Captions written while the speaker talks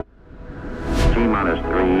T-minus 3,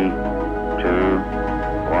 2, 1,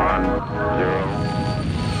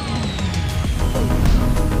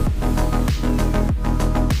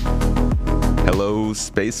 0. Hello,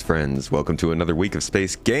 space friends. Welcome to another week of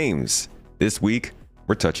Space Games. This week,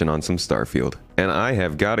 we're touching on some Starfield. And I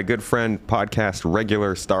have got a good friend, podcast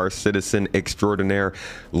regular, star citizen extraordinaire,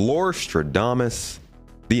 Lore Stradamus,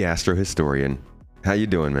 the AstroHistorian. How you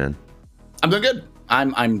doing, man? I'm doing good.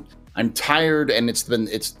 I'm tired, and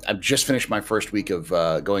I've just finished my first week of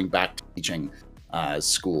going back to teaching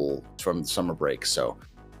school from summer break. So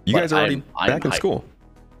you guys are already back in school?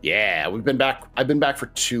 Yeah, we've been back. I've been back for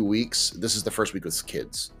 2 weeks. This is the first week with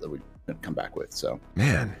kids that we've come back with. So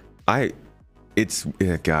man,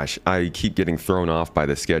 gosh, I keep getting thrown off by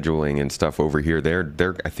the scheduling and stuff over here.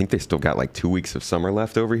 I think they still got like 2 weeks of summer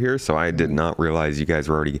left over here. So I did not realize you guys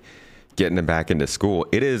were already getting them back into school.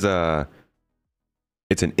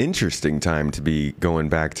 It's an interesting time to be going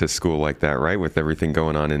back to school like that, right? With everything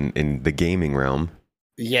going on in the gaming realm.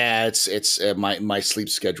 Yeah, it's my sleep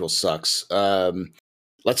schedule sucks. I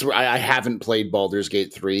haven't played Baldur's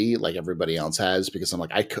Gate 3 like everybody else has because I'm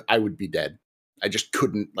like I would be dead. I just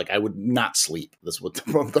couldn't, I would not sleep. This would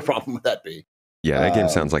the problem with that be. Yeah, that game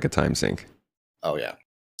sounds like a time sink. Oh yeah.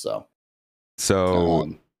 So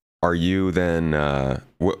are you then are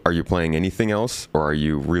you playing anything else, or are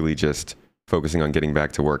you really just focusing on getting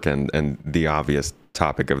back to work and the obvious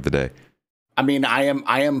topic of the day? I mean, I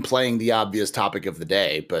am playing the obvious topic of the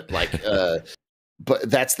day, but but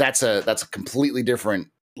that's a completely different,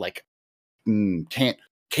 can't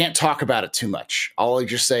talk about it too much. All I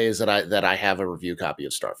just say is that I have a review copy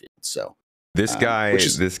of Starfield. So this guy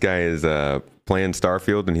is playing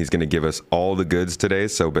Starfield, and he's going to give us all the goods today.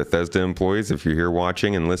 So Bethesda employees, if you're here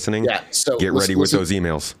watching and listening, get ready with those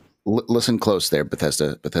emails. Listen close there,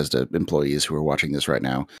 Bethesda employees who are watching this right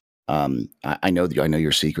now. I know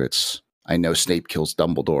your secrets. I know Snape kills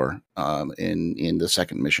Dumbledore in the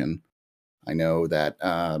second mission. I know that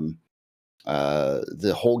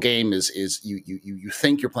the whole game is you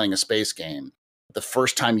think you're playing a space game. The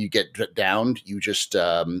first time you get downed, you just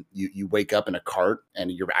you wake up in a cart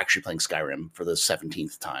and you're actually playing Skyrim for the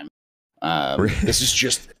 17th time. This is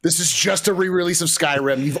just a re-release of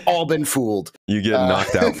Skyrim. You've all been fooled. You get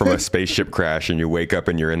knocked out from a spaceship crash and you wake up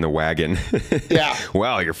and you're in the wagon. Yeah.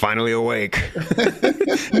 Wow, you're finally awake.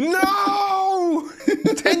 No!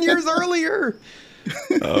 10 years earlier.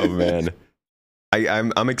 Oh man.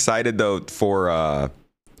 I'm excited though for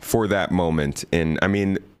that moment. And I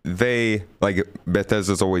mean,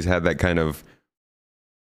 Bethesda's always had that kind of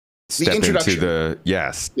step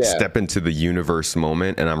into the universe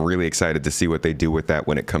moment, and I'm really excited to see what they do with that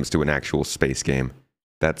when it comes to an actual space game.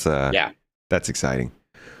 That's exciting.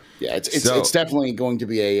 Yeah, it's definitely going to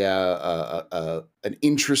be an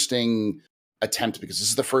interesting attempt, because this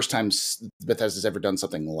is the first time Bethesda's ever done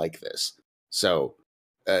something like this. So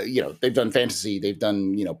they've done fantasy, they've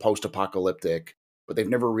done post-apocalyptic, but they've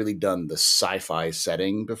never really done the sci-fi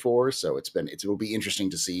setting before. So it will be interesting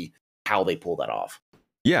to see how they pull that off.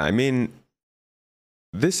 Yeah, I mean,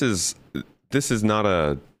 this is not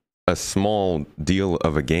a small deal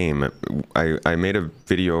of a game. I made a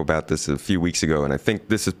video about this a few weeks ago, and I think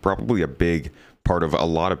this is probably a big part of a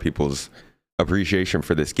lot of people's appreciation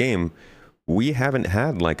for this game. We haven't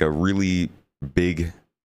had like a really big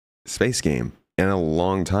space game in a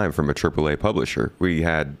long time from a AAA publisher. We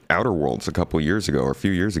had Outer Worlds a few years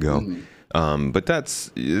ago. But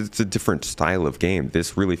it's a different style of game.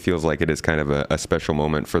 This really feels like it is kind of a special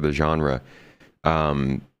moment for the genre.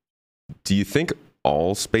 Do you think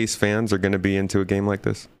all space fans are going to be into a game like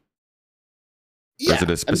this? Yeah, or is it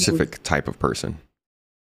a specific type of person?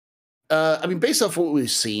 Based off what we've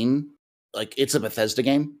seen, it's a Bethesda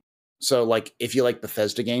game. So if you like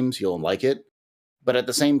Bethesda games, you'll like it. But at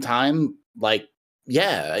the same time, I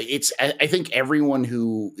think everyone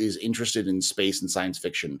who is interested in space and science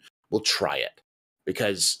fiction will try it,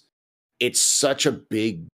 because it's such a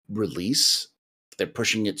big release. They're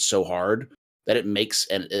pushing it so hard that it makes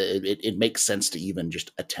sense to even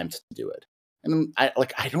just attempt to do it. And I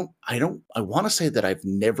want to say that I've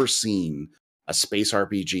never seen a space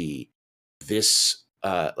RPG this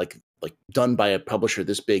done by a publisher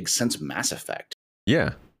this big since Mass Effect.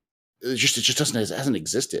 Yeah. It just hasn't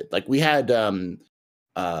existed. We had a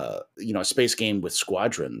space game with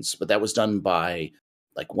Squadrons, but that was done by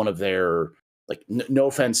one of their no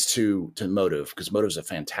offense to Motive, because Motive's a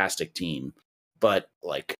fantastic team, but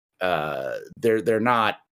they're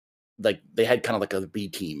not they had kind of a B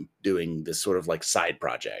team doing this sort of side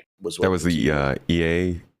project. That was the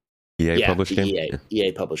EA published game.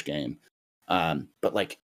 EA published game. But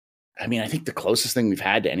I think the closest thing we've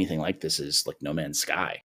had to anything like this is No Man's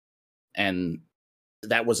Sky. And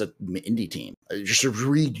that was an indie team. Just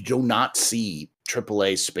really do not see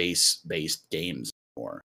AAA space-based games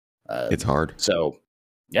anymore. It's hard. So,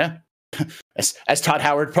 yeah. As Todd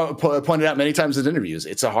Howard pointed out many times in interviews,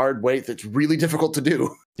 it's a hard way that's really difficult to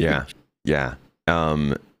do. Yeah.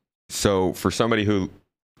 So for somebody who,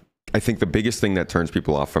 I think the biggest thing that turns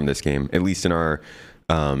people off from this game, at least in our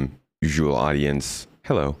usual audience,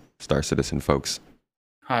 hello, Star Citizen folks.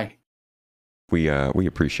 Hi. We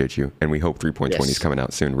appreciate you, and we hope 3.20 is coming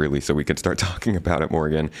out soon, really, so we can start talking about it more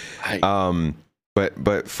again. Hi.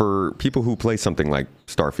 But for people who play something like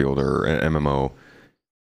Starfield or an MMO,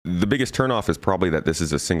 the biggest turnoff is probably that this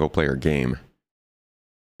is a single-player game.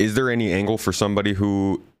 Is there any angle for somebody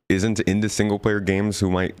who isn't into single-player games who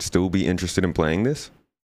might still be interested in playing this?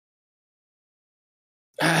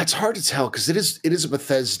 It's hard to tell because it is a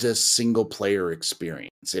Bethesda single-player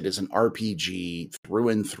experience. It is an RPG through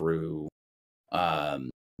and through.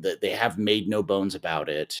 That they have made no bones about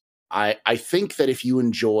it. I think that if you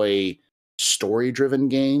enjoy story-driven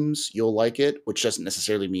games, you'll like it, which doesn't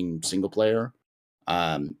necessarily mean single-player.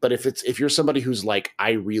 But if you're somebody who's like,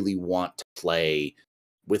 I really want to play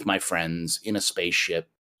with my friends in a spaceship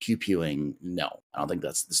pew-pewing, no, I don't think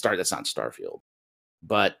that's not Starfield.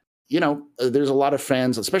 But there's a lot of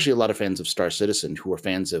fans, especially a lot of fans of Star Citizen, who are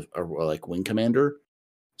fans of like Wing Commander.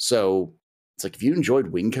 So it's like if you enjoyed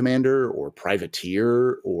Wing Commander or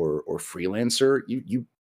Privateer or Freelancer, you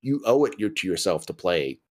owe it to yourself to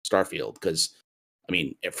play Starfield, because I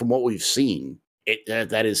mean, from what we've seen,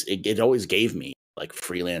 it always gave me like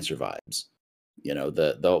Freelancer vibes,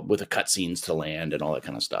 the with the cutscenes to land and all that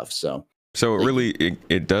kind of stuff. So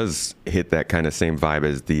it does hit that kind of same vibe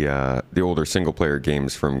as the older single player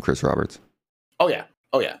games from Chris Roberts. Oh yeah.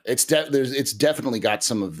 It's definitely got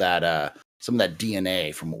some of that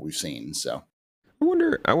DNA from what we've seen. So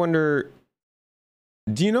I wonder.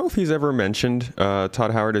 Do you know if he's ever mentioned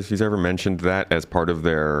Todd Howard? If he's ever mentioned that as part of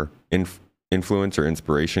their influence or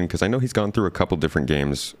inspiration? Because I know he's gone through a couple different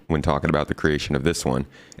games when talking about the creation of this one,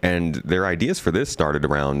 and their ideas for this started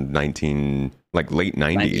around late 90s.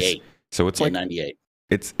 98. So it's 98.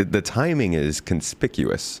 The timing is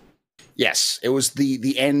conspicuous. Yes, it was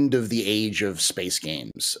the end of the age of space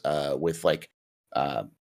games, with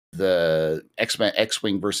the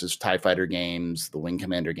X-Wing versus TIE Fighter games, the Wing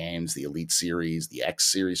Commander games, the Elite series, the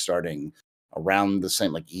X series starting around the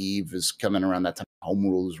same. Like Eve is coming around that time.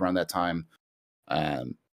 Homeworld was around that time.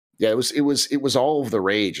 It was all of the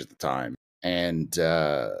rage at the time, and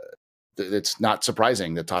it's not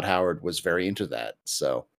surprising that Todd Howard was very into that.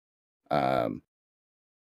 So.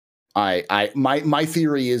 My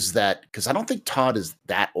theory is that, because I don't think Todd is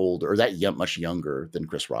that old or that much younger than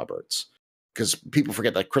Chris Roberts, because people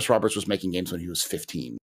forget that Chris Roberts was making games when he was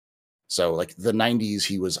 15. So like the 90s,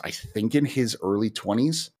 he was, I think, in his early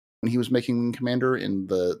 20s when he was making Wing Commander in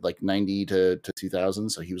the 90 to 2000.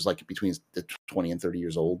 So he was like between the 20 and 30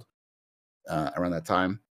 years old around that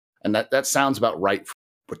time. And that sounds about right for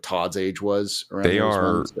what Todd's age was. They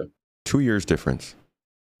are 2 years difference.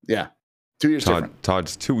 Yeah. 2 years different.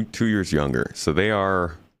 Todd's two years younger, so they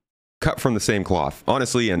are cut from the same cloth,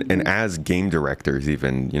 honestly. And as game directors,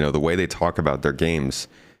 even the way they talk about their games,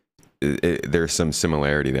 there's some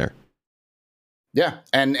similarity there. Yeah,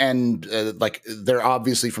 and like they're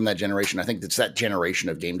obviously from that generation. I think it's that generation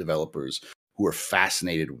of game developers who are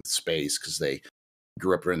fascinated with space because they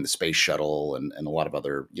grew up in the space shuttle and a lot of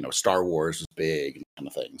other Star Wars was big kind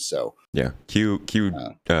of thing. So yeah, cue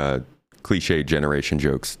cliche generation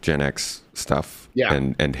jokes, Gen X stuff,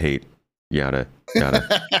 and hate, yada.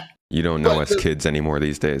 You don't know us kids anymore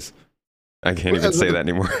these days. I can't even say that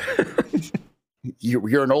anymore.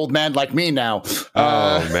 You're an old man like me now.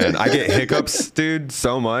 Oh man, I get hiccups, dude,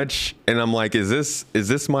 so much, and I'm like, is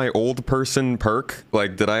this my old person perk?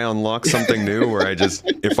 Like, did I unlock something new where I just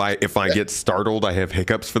if I get startled, I have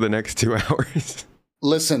hiccups for the next 2 hours?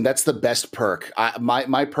 Listen, that's the best perk.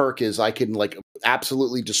 My perk is I can like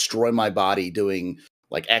absolutely destroy my body doing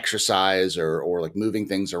like exercise or like moving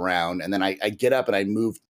things around, and then I get up and I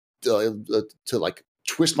move to like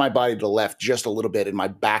twist my body to the left just a little bit, and my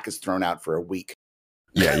back is thrown out for a week.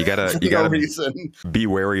 Yeah, you gotta be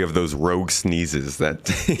wary of those rogue sneezes that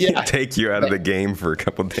take you out of the game for a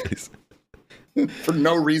couple of days for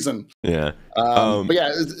no reason. Yeah. But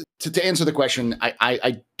yeah, to answer the question,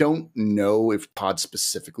 I don't know if Todd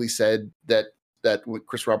specifically said that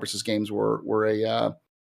Chris Roberts' games were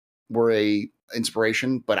a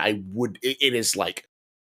inspiration, but it is like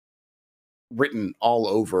written all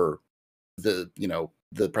over the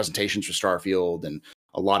presentations for Starfield and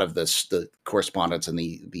a lot of the correspondence and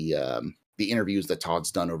the interviews that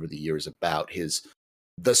Todd's done over the years about his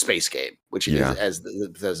the space game, which is Yeah. as the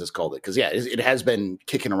Bethesda's called it. Because it has been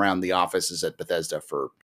kicking around the offices at Bethesda for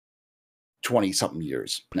 20 something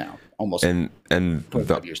years now, almost And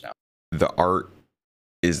 25 years now. the art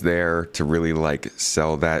is there to really like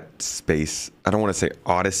sell that space. I don't want to say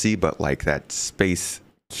odyssey, but like that space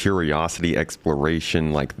curiosity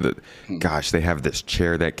exploration. Like gosh, they have this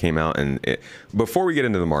chair that came out. And before we get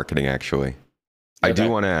into the marketing, actually, I do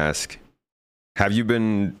want to ask: Have you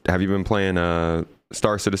been playing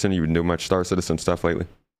Star Citizen? You been doing much Star Citizen stuff lately?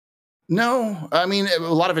 No, I mean,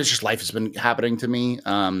 a lot of it's just life has been happening to me.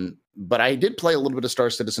 But I did play a little bit of Star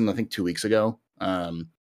Citizen, I think 2 weeks ago.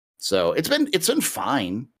 So it's been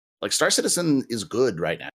fine. Like Star Citizen is good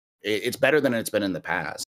right now. It's better than it's been in the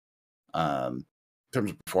past. In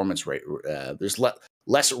terms of performance rate, there's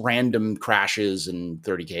less random crashes and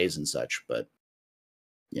 30Ks and such, but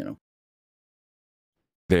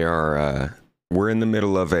they are. We're in the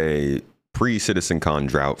middle of a pre-Citizen Con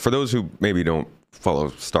drought. For those who maybe don't follow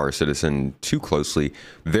Star Citizen too closely,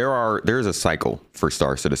 there's a cycle for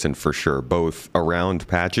Star Citizen for sure, both around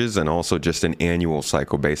patches and also just an annual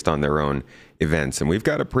cycle based on their own events. And we've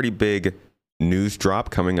got a pretty big news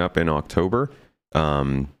drop coming up in October.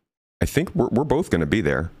 I think we're both going to be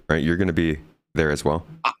there, right? You're going to be there as well.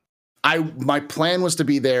 My plan was to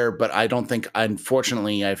be there, but I don't think,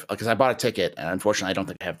 unfortunately, because I bought a ticket, and unfortunately, I don't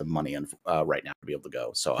think I have the money right now to be able to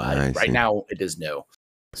go. So right now it is no.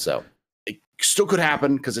 So it still could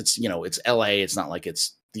happen because it's LA. It's not like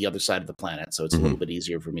it's the other side of the planet, so it's a little bit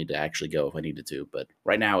easier for me to actually go if I needed to. But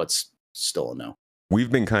right now it's still a no.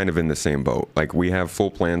 We've been kind of in the same boat. Like we have full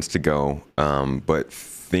plans to go, but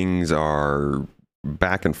things are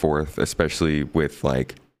back and forth, especially with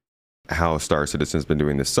like how Star Citizen's been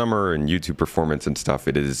doing this summer and YouTube performance and stuff.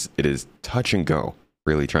 It is touch and go,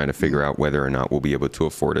 really trying to figure out whether or not we'll be able to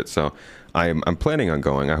afford it. So I'm planning on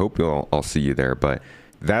going. I hope I'll see you there, but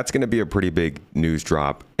that's going to be a pretty big news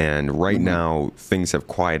drop. And right now things have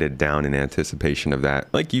quieted down in anticipation of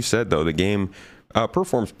that. Like you said, though, the game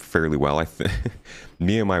performs fairly well.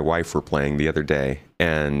 Me and my wife were playing the other day,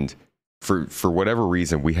 and for whatever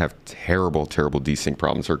reason, we have terrible desync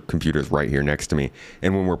problems. Our computer's right here next to me.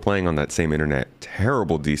 And when we're playing on that same internet,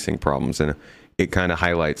 terrible desync problems. And it kind of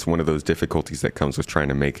highlights one of those difficulties that comes with trying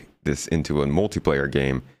to make this into a multiplayer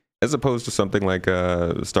game, as opposed to something like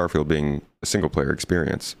Starfield being a single player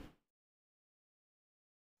experience.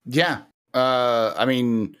 Yeah. I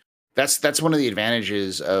mean, that's one of the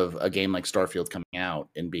advantages of a game like Starfield coming out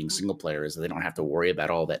and being single player is that they don't have to worry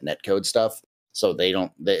about all that netcode stuff. So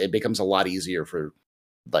it becomes a lot easier for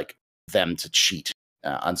like them to cheat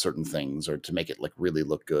on certain things or to make it like really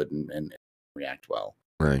look good and react well.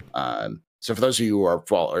 Right. So for those of you who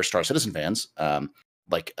are Star Citizen fans,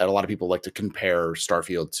 like a lot of people like to compare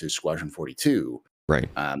Starfield to Squadron 42. Right.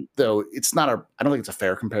 Though it's not I don't think it's a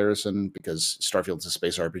fair comparison because Starfield's a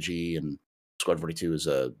space RPG and Squadron 42 is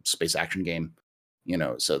a space action game.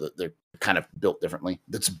 So that they're kind of built differently.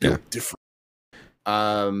 That's built different.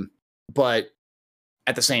 But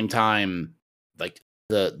at the same time, like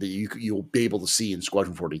you'll be able to see in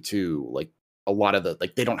Squadron 42, like a lot of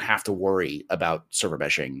they don't have to worry about server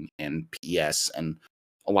meshing and PES and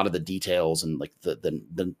a lot of the details and like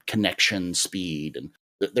the connection speed, and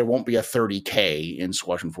there won't be a 30K in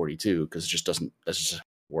Squadron 42 because that's just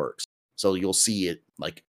works. So you'll see it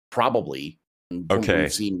like probably. Okay.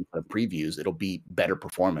 We've seen previews, it'll be better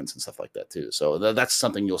performance and stuff like that too. So that's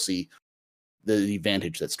something you'll see. The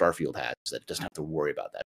advantage that Starfield has is that it doesn't have to worry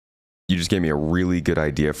about that. You just gave me a really good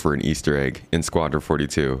idea for an Easter egg in Squadron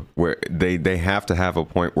 42, where they have to have a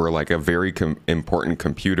point where like a very important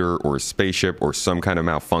computer or spaceship or some kind of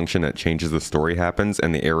malfunction that changes the story happens,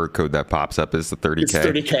 and the error code that pops up is the 30K. It's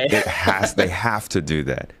 30K. They have to do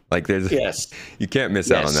that. Like you can't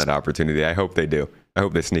miss out on that opportunity. I hope they do. I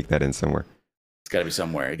hope they sneak that in somewhere. It's got to be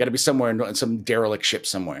somewhere. It got to be somewhere in some derelict ship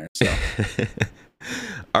somewhere. So.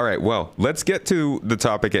 All right, well, let's get to the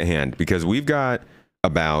topic at hand because we've got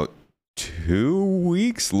about 2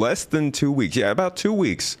 weeks, less than 2 weeks. Yeah, about 2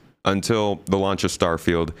 weeks until the launch of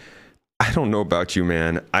Starfield. I don't know about you,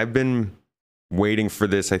 man. I've been waiting for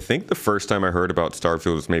this. I think the first time I heard about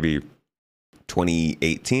Starfield was maybe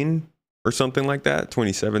 2018 or something like that,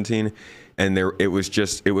 2017. And it was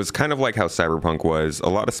kind of like how Cyberpunk was. A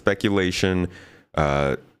lot of speculation,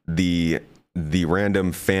 the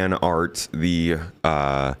random fan art, the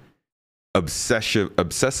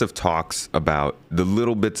obsessive talks about the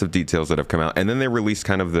little bits of details that have come out, and then they released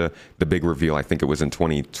kind of the big reveal. I think it was in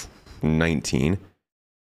 2019,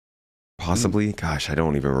 possibly. Gosh, I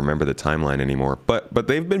don't even remember the timeline anymore. But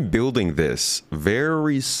they've been building this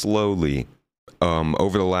very slowly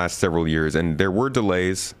over the last several years, and there were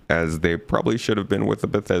delays, as they probably should have been with the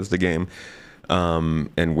Bethesda game.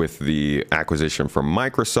 And with the acquisition from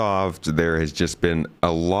Microsoft, there has just been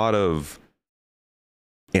a lot of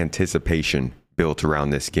anticipation built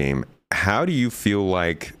around this game. How do you feel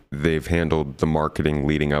like they've handled the marketing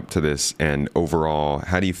leading up to this? And overall,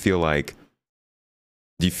 how do you feel like,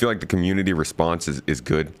 do you feel like the community response is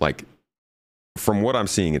good? Like, from what I'm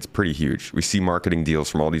seeing, it's pretty huge. We see marketing deals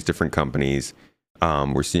from all these different companies.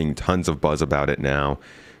 We're seeing tons of buzz about it now.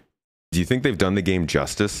 Do you think they've done the game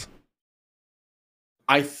justice?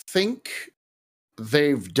 I think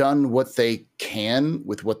they've done what they can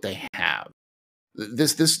with what they have.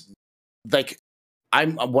 Like,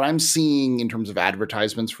 what I'm seeing in terms of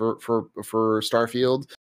advertisements for Starfield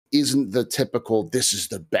isn't the typical "this is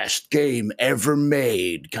the best game ever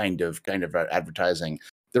made" kind of advertising.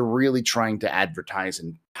 They're really trying to advertise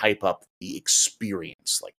and hype up the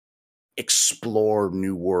experience, like explore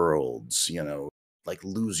new worlds, like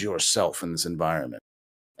lose yourself in this environment.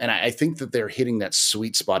 And I think that they're hitting that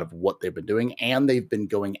sweet spot of what they've been doing, and they've been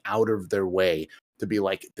going out of their way to be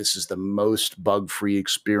like, this is the most bug-free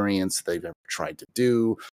experience they've ever tried to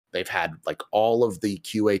do. They've had like all of the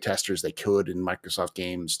QA testers they could in Microsoft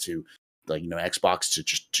games to, like, Xbox to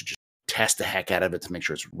just test the heck out of it to make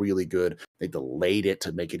sure it's really good. They delayed it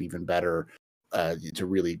to make it even better, to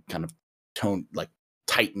really kind of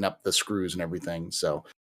tighten up the screws and everything. So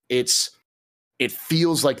it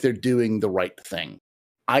feels like they're doing the right thing.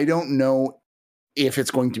 I don't know if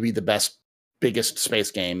it's going to be the biggest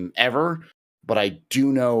space game ever, but I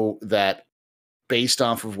do know that based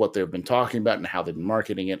off of what they've been talking about and how they've been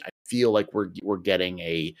marketing it, I feel like we're getting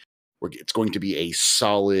it's going to be a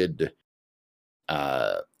solid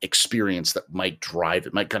experience that might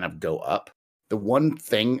kind of go up. The one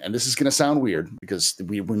thing, and this is going to sound weird because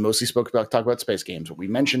we mostly talk about space games, but we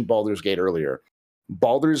mentioned Baldur's Gate earlier.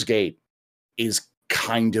 Baldur's Gate is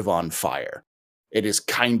kind of on fire. It is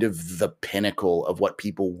kind of the pinnacle of what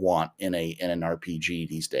people want in an RPG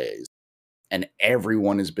these days. And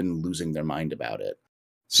everyone has been losing their mind about it.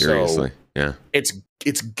 Seriously, so yeah.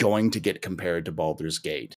 It's going to get compared to Baldur's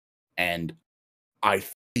Gate. And I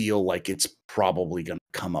feel like it's probably going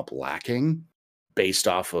to come up lacking based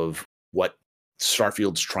off of what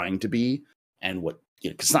Starfield's trying to be and what,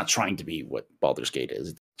 it's not trying to be what Baldur's Gate is.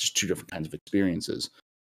 It's just two different kinds of experiences.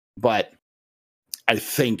 But I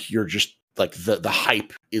think you're just like the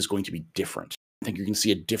hype is going to be different. I think you're going to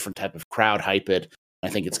see a different type of crowd hype it. I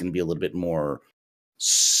think it's going to be a little bit more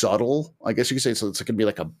subtle, I guess you could say. So it's going to be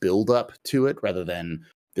like a build up to it rather than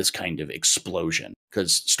this kind of explosion.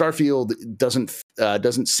 Because Starfield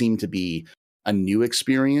doesn't seem to be a new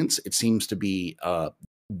experience. It seems to be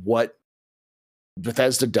what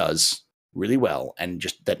Bethesda does really well, and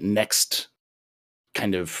just that next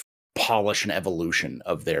kind of polish and evolution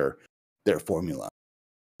of their formula.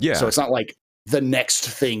 Yeah. So it's not like the next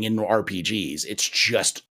thing in RPGs. It's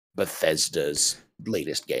just Bethesda's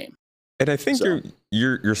latest game. And I think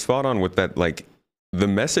you're spot on with that. Like, the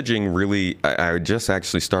messaging really, I just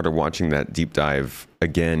actually started watching that deep dive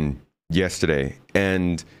again yesterday,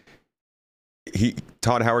 and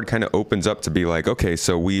Todd Howard kind of opens up to be like, okay,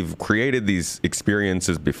 so we've created these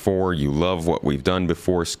experiences before. You love what we've done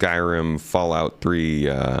before: Skyrim, Fallout 3,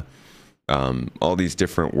 all these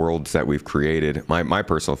different worlds that we've created. My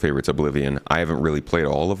personal favorite's Oblivion. I haven't really played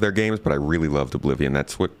all of their games, but I really loved Oblivion.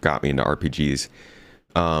 That's what got me into RPGs.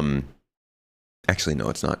 Actually, no,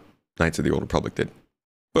 it's not. Knights of the Old Republic did.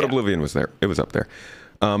 But yeah. Oblivion was there. It was up there.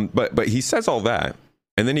 But he says all that,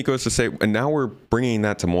 and then he goes to say, and now we're bringing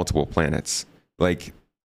that to multiple planets. Like,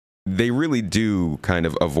 they really do kind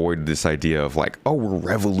of avoid this idea of like, oh, we're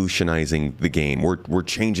revolutionizing the game. We're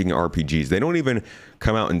changing RPGs. They don't even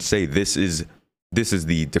come out and say this is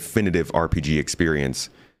the definitive RPG experience.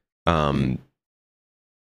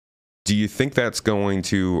 Do you think that's going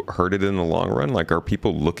to hurt it in the long run? Like, are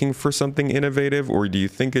people looking for something innovative, or do you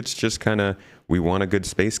think it's just kind of, we want a good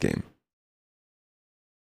space game?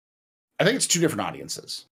 I think it's two different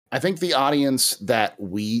audiences. I think the audience that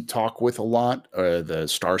we talk with a lot are the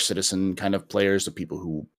Star Citizen kind of players, the people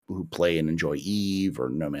who play and enjoy Eve or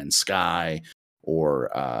No Man's Sky or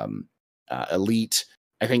Elite.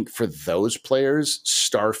 I think for those players,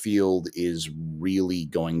 Starfield is really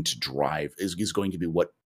going to is going to be what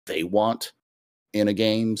they want in a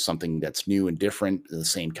game, something that's new and different, the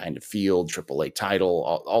same kind of field, AAA title,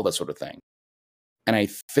 all that sort of thing. And I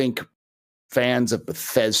think fans of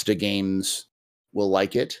Bethesda games will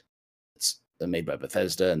like it. It's made by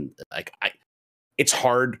Bethesda, and it's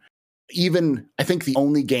hard. Even I think the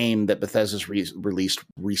only game that Bethesda's released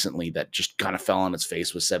recently that just kind of fell on its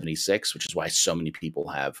face was 76, which is why so many people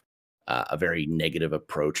have a very negative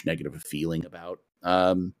approach, negative feeling about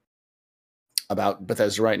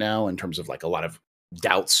Bethesda right now in terms of like a lot of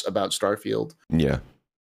doubts about Starfield. Yeah.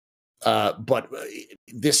 But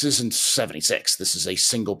this isn't 76. This is a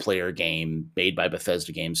single player game made by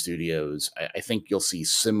Bethesda Game Studios. I think you'll see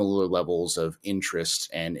similar levels of interest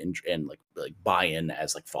and like buy-in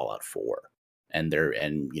as like Fallout 4 and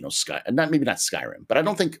maybe not Skyrim, but I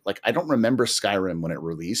don't remember Skyrim when it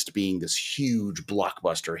released being this huge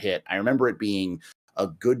blockbuster hit. I remember it being a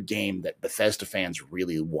good game that Bethesda fans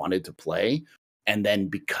really wanted to play. And then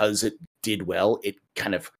because it did well, it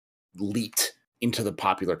kind of leaped into the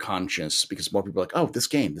popular conscience because more people are like, oh, this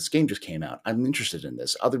game just came out. I'm interested in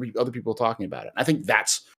this. Other people talking about it. I think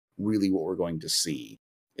that's really what we're going to see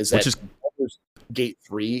is that Baldur's Gate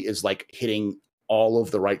 3 is like hitting all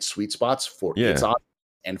of the right sweet spots for its audience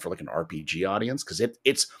and for like an RPG audience because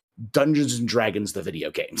it's Dungeons and Dragons, the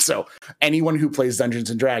video game. So anyone who plays Dungeons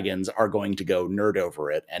and Dragons are going to go nerd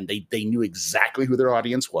over it. And they knew exactly who their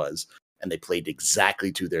audience was and they played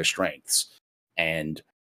exactly to their strengths. And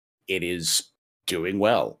it is doing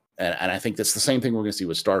well. And I think that's the same thing we're going to see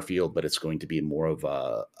with Starfield, but it's going to be more of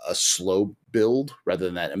a slow build rather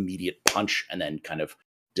than that immediate punch and then kind of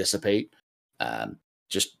dissipate.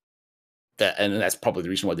 Just that, and that's probably the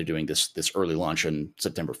reason why they're doing this early launch on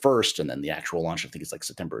September 1st, and then the actual launch I think it's like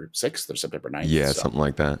September 6th or September 9th. Yeah, so, something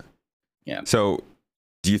like that. Yeah. So,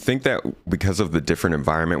 do you think that because of the different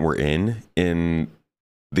environment we're in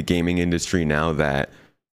the gaming industry now that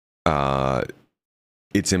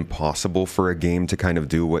it's impossible for a game to kind of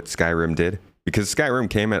do what Skyrim did? Because Skyrim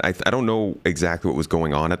came out, I don't know exactly what was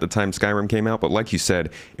going on at the time Skyrim came out, but like you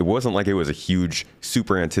said, it wasn't like it was a huge,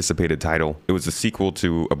 super anticipated title. It was a sequel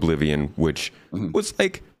to Oblivion, which was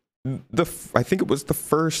like I think it was the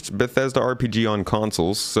first Bethesda RPG on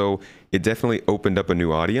consoles, so it definitely opened up a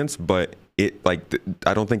new audience, but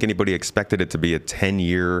I don't think anybody expected it to be a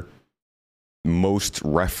 10-year most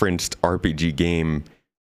referenced RPG game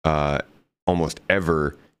almost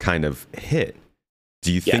ever kind of hit.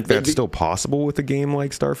 Do you think that's still possible with a game like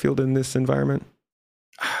Starfield in this environment?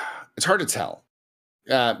 It's hard to tell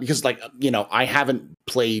because, I haven't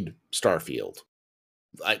played Starfield.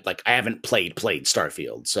 I haven't played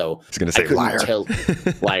Starfield, so I was going to say liar.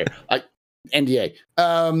 Liar. NDA.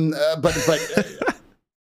 But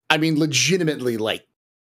I mean, legitimately,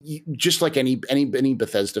 just like any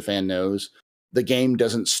Bethesda fan knows, the game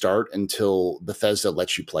doesn't start until Bethesda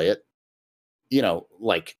lets you play it.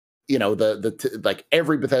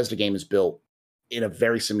 Every Bethesda game is built in a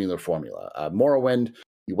very similar formula. Morrowind,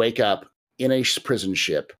 you wake up in a prison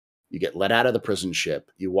ship, you get let out of the prison ship,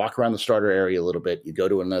 you walk around the starter area a little bit, you go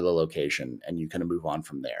to another location, and you kind of move on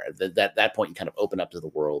from there. At that point, you kind of open up to the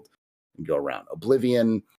world and go around.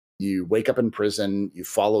 Oblivion, you wake up in prison, you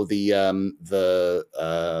follow the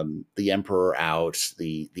emperor out,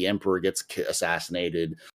 the emperor gets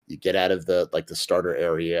assassinated, you get out of the starter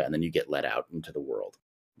area, and then you get let out into the world.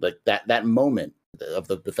 Like that moment of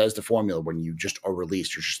the Bethesda formula when you just are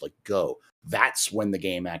released, you're just like, go. That's when the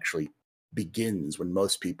game actually begins, when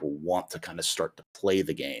most people want to kind of start to play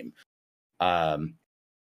the game.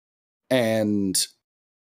 And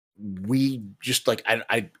we just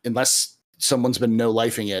unless someone's been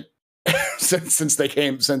no-lifing it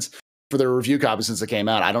since for their review copy since it came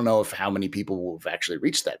out, I don't know how many people have actually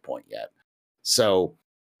reached that point yet. So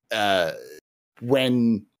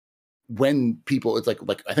when people, it's like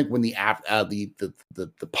I think when the app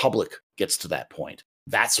the public gets to that point,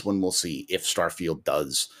 that's when we'll see if Starfield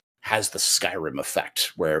has the Skyrim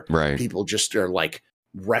effect, where people just are like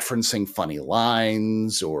referencing funny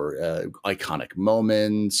lines or iconic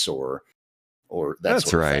moments or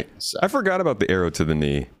that's right. So. I forgot about the arrow to the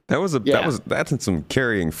knee. That's some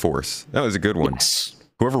carrying force. That was a good one. Yes.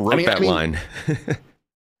 Whoever wrote that line.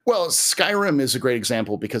 Well, Skyrim is a great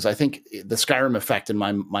example because I think the Skyrim effect, in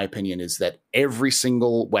my opinion, is that every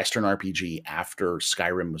single Western RPG after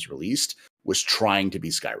Skyrim was released was trying to be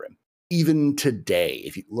Skyrim. Even today,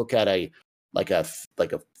 if you look at a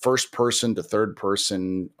first person to third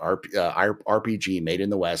person RPG made in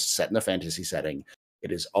the West, set in a fantasy setting,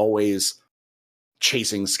 it is always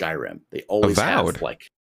chasing Skyrim. They always Avowed. have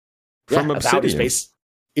from Obsidian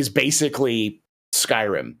is basically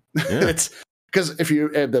Skyrim. Yeah. It's because if you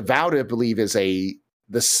the Avowed, I believe, it's like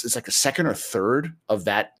the second or third of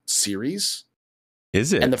that series.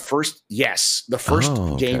 Is it? And the first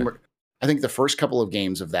game. I think the first couple of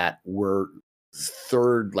games of that were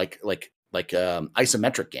third,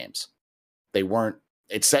 isometric games. They weren't.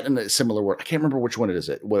 It's set in a similar world. I can't remember which one it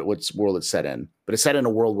is. What world it's set in, but it's set in a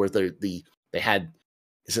world where they had.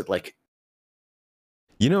 Is it like?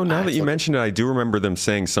 You know, now that it's you like- mentioned it, I do remember them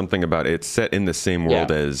saying something about it's set in the same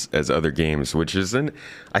world as other games, which isn't.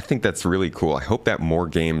 I think that's really cool. I hope that more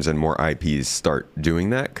games and more IPs start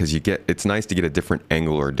doing that, because it's nice to get a different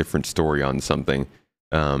angle or a different story on something.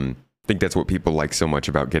 I think that's what people like so much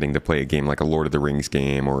about getting to play a game like a Lord of the Rings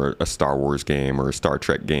game or a Star Wars game or a Star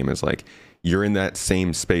Trek game, is like you're in that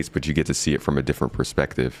same space, but you get to see it from a different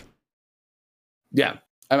perspective. Yeah,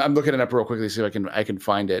 I'm looking it up real quickly, see if I can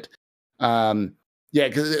find it. Yeah,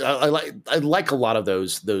 because I like a lot of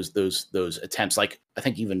those attempts. Like I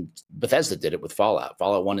think even Bethesda did it with Fallout.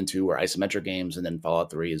 Fallout 1 and 2 were isometric games, and then Fallout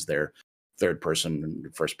 3 is their third person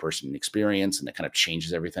and first person experience, and it kind of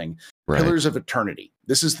changes everything. Right. Pillars of Eternity.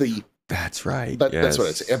 This is the That's right. That's what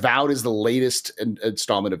it's. Avowed is the latest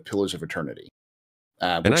installment of Pillars of Eternity.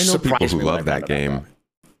 And I know people who love that game,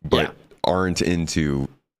 but aren't into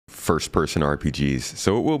first person RPGs.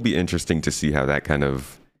 So it will be interesting to see how that kind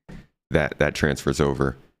of that transfers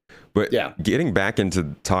over. But getting back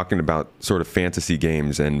into talking about sort of fantasy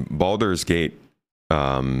games and Baldur's Gate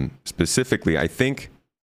specifically, I think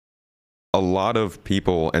a lot of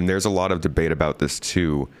people, and there's a lot of debate about this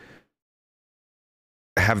too,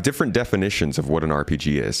 have different definitions of what an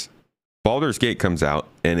RPG is. Baldur's Gate comes out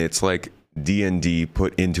and it's like D&D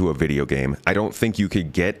put into a video game. I don't think you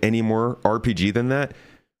could get any more RPG than that.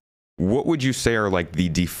 What would you say are like the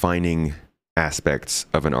defining aspects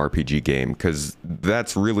of an RPG game? Because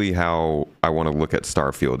that's really how I want to look at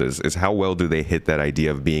Starfield, is how well do they hit that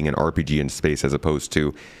idea of being an RPG in space as opposed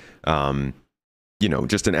to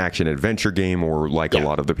just an action adventure game, or like a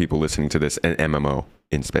lot of the people listening to this, an MMO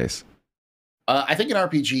in space. I think an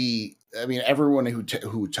RPG, I mean, everyone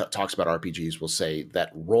who talks about RPGs will say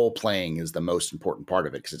that role playing is the most important part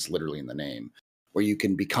of it, because it's literally in the name, where you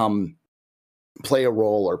can play a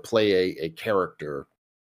role or play a character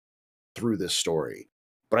through this story.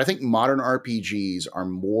 But I think modern RPGs are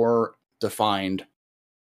more defined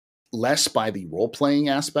less by the role playing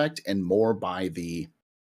aspect and more by the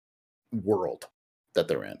world that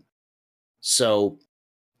they're in. So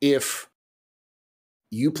if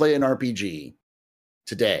you play an RPG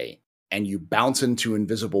today and you bounce into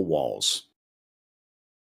invisible walls,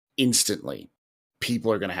 instantly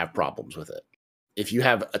people are going to have problems with it. If you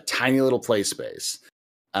have a tiny little play space,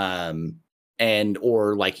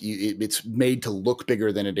 or like it's made to look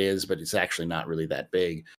bigger than it is, but it's actually not really that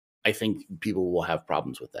big, I think people will have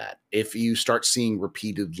problems with that. If you start seeing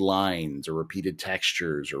repeated lines or repeated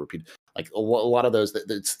textures or like a lot of those,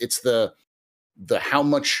 it's the how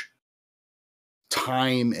much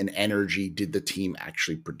time and energy did the team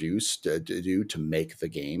actually produce to make the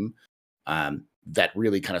game, that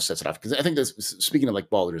really kind of sets it off. Because I think speaking of like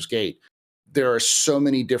Baldur's Gate, there are so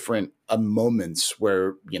many different moments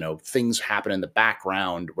where things happen in the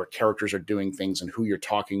background, where characters are doing things and who you're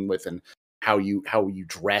talking with and how you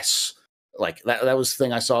dress. Like that was the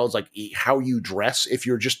thing I saw, was like how you dress. If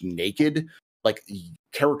you're just naked, like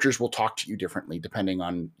characters will talk to you differently depending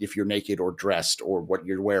on if you're naked or dressed or what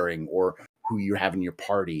you're wearing or who you have in your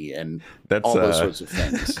party, and all those sorts of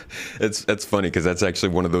things. It's funny because that's actually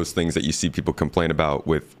one of those things that you see people complain about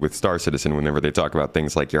with Star Citizen whenever they talk about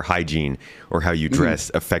things like your hygiene or how you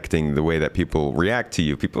dress affecting the way that people react to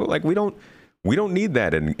you. People are like, we don't need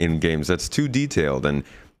that in games. That's too detailed. And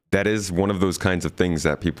that is one of those kinds of things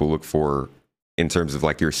that people look for in terms of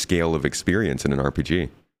like your scale of experience in an RPG.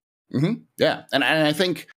 Mm-hmm. Yeah. And I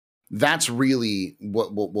think that's really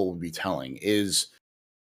what we'll be telling is,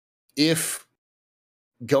 if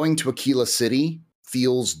going to Aquila City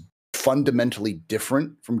feels fundamentally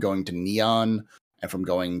different from going to Neon and from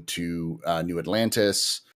going to New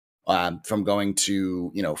Atlantis, from going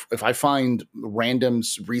to, if I find random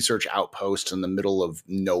research outposts in the middle of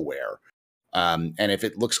nowhere, and if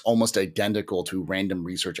it looks almost identical to random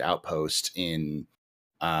research outpost in,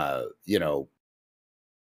 4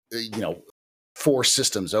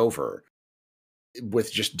 systems over,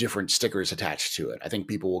 with just different stickers attached to it, I think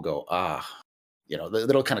people will go,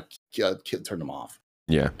 that'll kind of turn them off.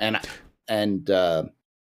 Yeah. And the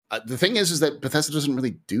thing is that Bethesda doesn't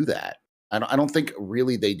really do that. I don't think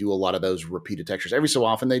really they do a lot of those repeated textures. Every so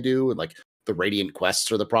often they do, like the Radiant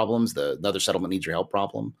quests are the problems, the another settlement needs your help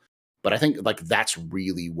problem. But I think like that's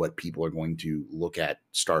really what people are going to look at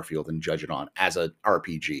Starfield and judge it on as a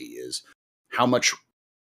RPG, is how much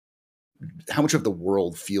of the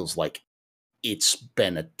world feels like it's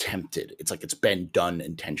been attempted. It's like it's been done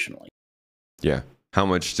intentionally. Yeah. How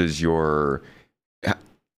much can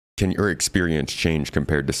your experience change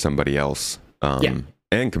compared to somebody else?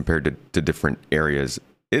 And compared to different areas?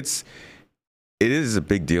 It is a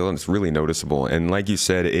big deal, and it's really noticeable. And like you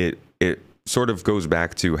said, it sort of goes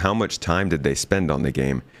back to how much time did they spend on the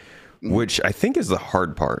game. which I think is the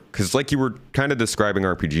hard part. Because like you were kind of describing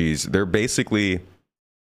RPGs, they're basically,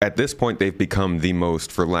 at this point, they've become the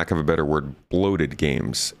most, for lack of a better word, bloated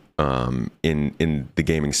games in the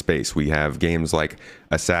gaming space. We have games like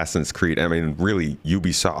Assassin's Creed, I mean, really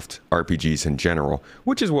Ubisoft RPGs in general,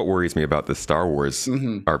 which is what worries me about the Star Wars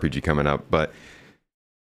RPG coming up. But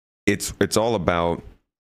it's all about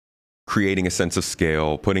creating a sense of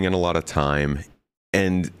scale, putting in a lot of time,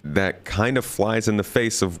 and that kind of flies in the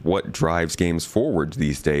face of what drives games forward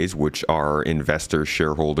these days, which are investors,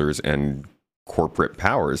 shareholders, and corporate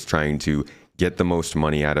powers trying to get the most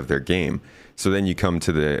money out of their game. So then you come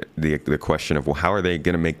to the question of, well, how are they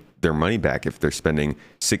going to make their money back if they're spending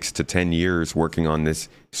 6 to 10 years working on this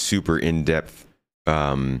super in-depth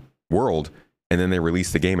world, and then they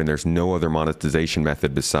release the game and there's no other monetization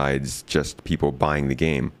method besides just people buying the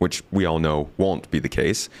game, which we all know won't be the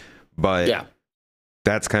case. But yeah,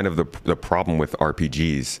 that's kind of the problem with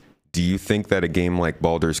RPGs. Do you think that a game like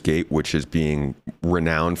Baldur's Gate, which is being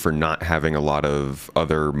renowned for not having a lot of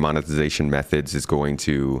other monetization methods, is going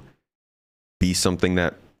to be something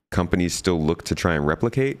that companies still look to try and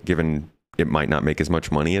replicate, given it might not make as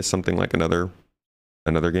much money as something like another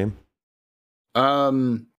game?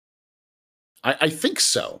 I think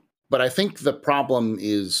so, but I think the problem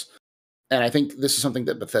is, and I think this is something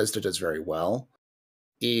that Bethesda does very well,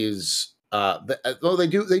 is well, they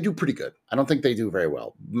do pretty good. I don't think they do very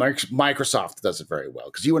well. Microsoft does it very well,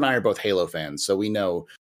 because you and I are both Halo fans, so we know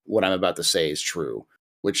what I'm about to say is true,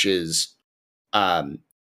 which is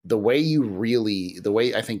the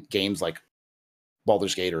way I think games like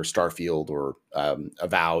Baldur's Gate or Starfield or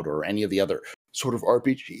Avowed or any of the other sort of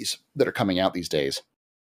RPGs that are coming out these days,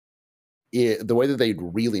 the way that they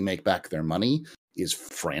really make back their money is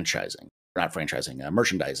franchising. Not franchising,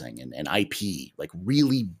 merchandising and IP, like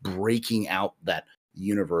really breaking out that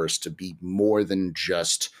universe to be more than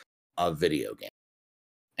just a video game.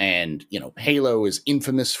 And, Halo is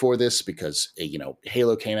infamous for this because,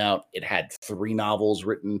 Halo came out, it had 3 novels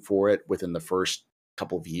written for it within the first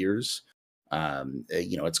couple of years.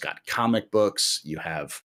 It's got comic books, you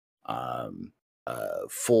have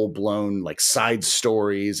full-blown like side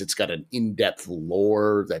stories, it's got an in-depth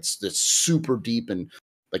lore that's super deep, and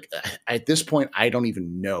like at this point, I don't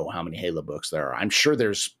even know how many Halo books there are. I'm sure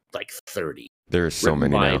there's like 30. There's so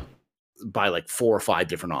many now. By like 4 or 5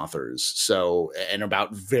 different authors. So, and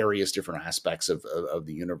about various different aspects of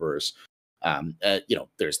the universe.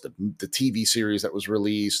 There's the TV series that was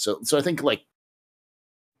released. So I think like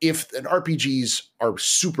if RPGs are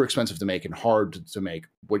super expensive to make and hard to make,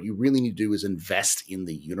 what you really need to do is invest in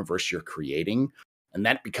the universe you're creating. And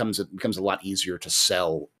that becomes a lot easier to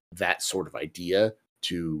sell that sort of idea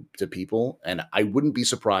to people. And I wouldn't be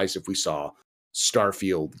surprised if we saw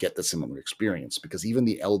Starfield get the similar experience, because even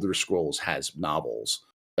the Elder Scrolls has novels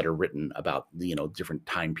that are written about the different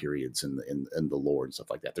time periods in the lore and stuff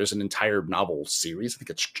like that. There's an entire novel series, I think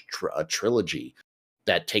it's a trilogy,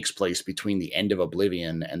 that takes place between the end of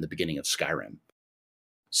Oblivion and the beginning of Skyrim.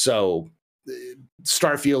 So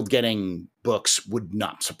Starfield getting books would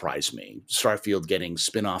not surprise me. Starfield getting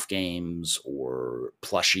spin-off games or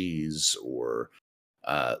plushies or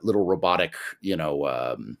little robotic,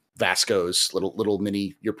 Vascos, little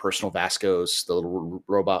mini, your personal Vascos, the little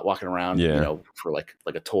robot walking around, for like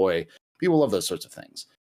a toy. People love those sorts of things.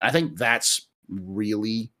 I think that's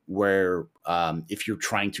really where, if you're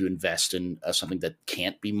trying to invest in something that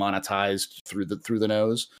can't be monetized through the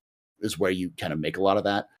nose, is where you kind of make a lot of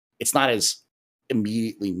that. It's not as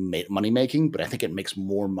immediately money making, but I think it makes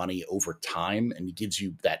more money over time, and it gives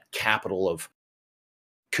you that capital of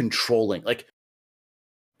controlling, like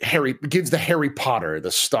gives the Harry Potter,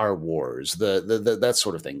 the Star Wars, the that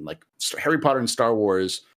sort of thing. Like Harry Potter and Star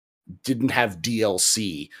Wars didn't have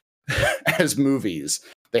DLC as movies.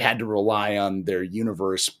 They had to rely on their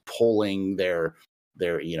universe pulling their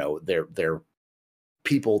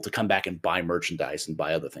people to come back and buy merchandise and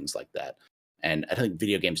buy other things like that. And I think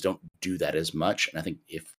video games don't do that as much. And I think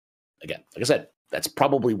if, again, like I said, that's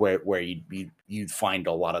probably where you'd find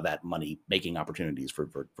a lot of that money making opportunities for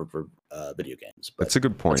video games. But that's a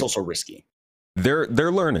good point. It's also risky. They're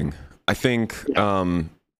learning. I think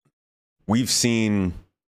we've seen,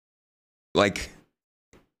 like,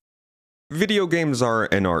 video games are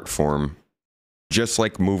an art form, just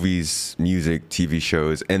like movies, music, TV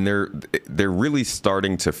shows, and they're really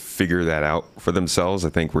starting to figure that out for themselves. I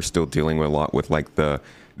think we're still dealing with a lot with like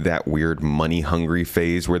that weird money hungry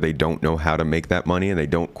phase where they don't know how to make that money, and they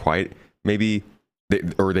don't quite they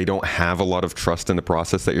don't have a lot of trust in the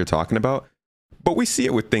process that you're talking about. But we see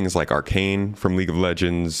it with things like Arcane from League of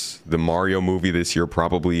Legends. The Mario movie this year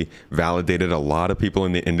probably validated a lot of people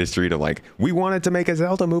in the industry to like, we wanted to make a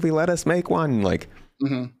Zelda movie, let us make one. Like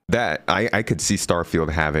that, I could see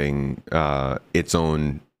Starfield having its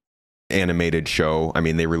own animated show. I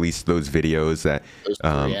mean, they released those videos that those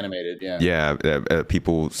animated, yeah,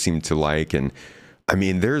 people seem to like. And I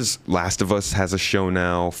mean, there's Last of Us has a show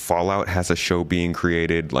now. Fallout has a show being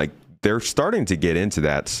created. Like they're starting to get into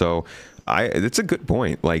that. So it's a good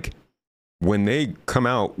point. Like when they come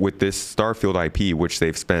out with this Starfield IP, which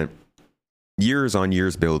they've spent years on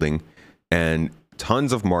years building and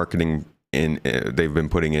tons of marketing they've been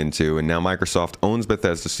putting into, and now Microsoft owns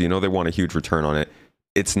Bethesda, so they want a huge return on it.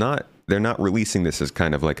 They're not releasing this as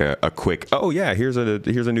kind of like a quick, oh yeah, here's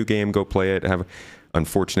a new game, go play it.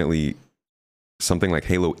 Unfortunately, something like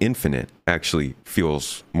Halo Infinite actually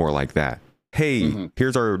feels more like that. Hey,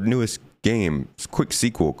 here's our newest game, quick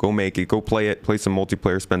sequel, go make it, go play it, play some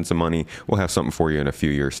multiplayer, spend some money, we'll have something for you in a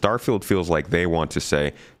few years. Starfield feels like they want to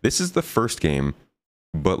say, this is the first game,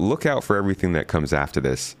 but look out for everything that comes after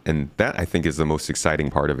this. And that, I think, is the most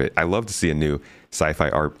exciting part of it. I love to see a new sci-fi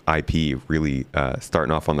IP really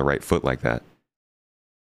starting off on the right foot like that.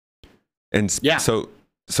 And so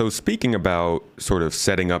speaking about sort of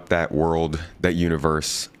setting up that world, that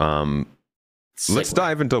universe, let's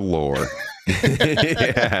dive into lore.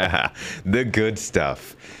 Yeah, the good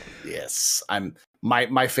stuff. Yes,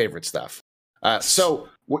 my favorite stuff. So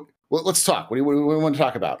let's talk. What do we want to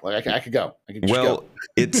talk about? Like I could go. Go.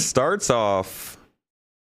 It starts off.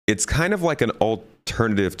 It's kind of like an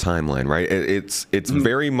alternative timeline, right? It's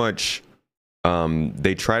very much.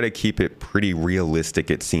 They try to keep it pretty realistic.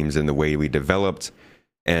 It seems in the way we developed,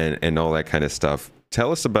 and all that kind of stuff.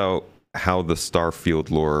 Tell us about how the Starfield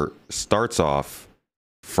lore starts off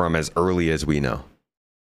from as early as we know.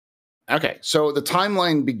 Okay, so the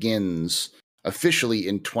timeline begins officially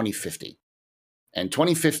in 2050. And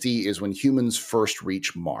 2050 is when humans first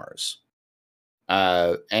reach Mars.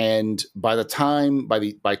 And by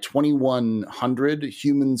 2100,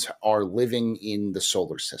 humans are living in the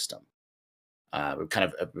solar system. We've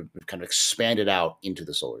kind of expanded out into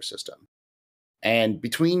the solar system. And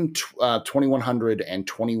between 2100 and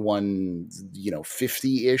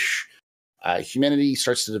 2150-ish, humanity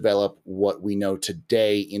starts to develop what we know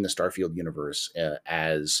today in the Starfield universe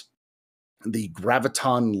as the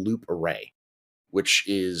graviton loop array, which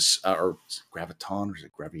is or graviton, or is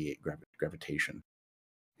it gravitation?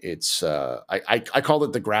 It's I call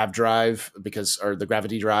it the grav drive or the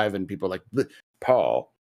gravity drive, and people are like,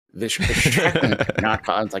 Paul, this not.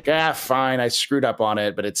 It's like, fine, I screwed up on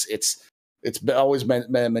it, but it's always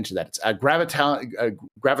mentioned that it's a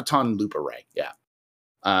graviton loop array. Yeah.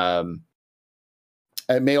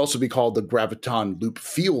 It may also be called the graviton loop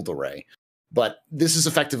field array, but this is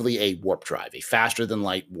effectively a warp drive, a faster than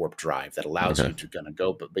light warp drive that allows you to kind of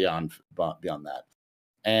go beyond that.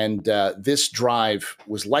 And this drive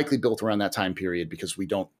was likely built around that time period because we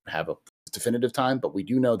don't have a definitive time, but we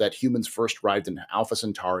do know that humans first arrived in Alpha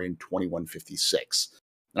Centauri in 2156.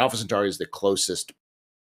 And Alpha Centauri is the closest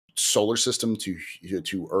solar system to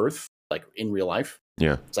Earth, like in real life.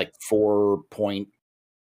 Yeah, it's like 4.6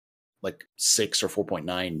 or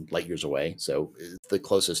 4.9 light years away, so it's the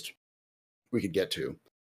closest we could get to.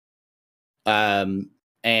 And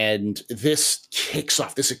this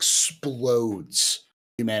explodes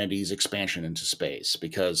humanity's expansion into space,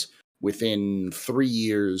 because within 3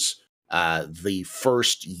 years, the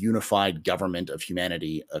first unified government of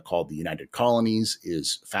humanity, called the United Colonies,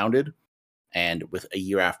 is founded. And with a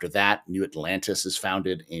year after that, New Atlantis is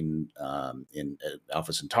founded in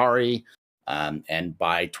Alpha Centauri. And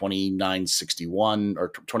by 2961 or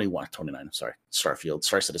 29, sorry, Starfield,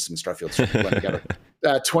 Star Citizen, Starfield,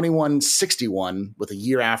 2161, with a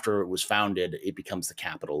year after it was founded, it becomes the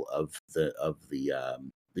capital of the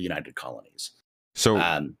United Colonies. So,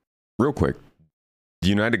 real quick, the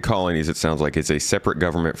United Colonies, it sounds like, is a separate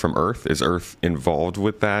government from Earth. Is Earth involved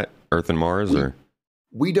with that? Earth and Mars, or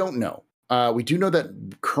we don't know. We do know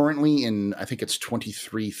that currently in, I think it's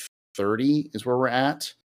 2330 is where we're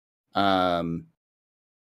at.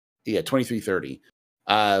 2330.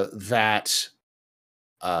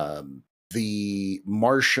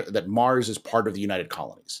 Mars is part of the United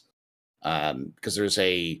Colonies. Because there's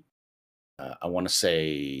I want to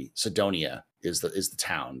say Cydonia is the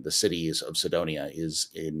town. The city of Cydonia is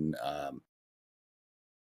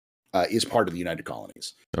part of the United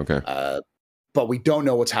Colonies. Okay. But we don't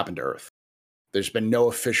know what's happened to Earth. There's been no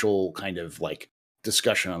official kind of like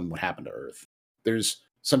discussion on what happened to Earth.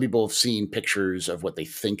 Some people have seen pictures of what they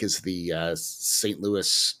think is the St.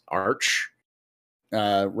 Louis Arch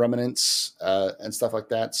remnants and stuff like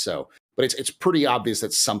that. So but it's pretty obvious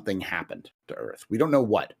that something happened to Earth. We don't know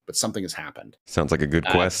what, but something has happened. Sounds like a good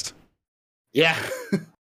quest. Yeah.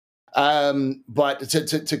 But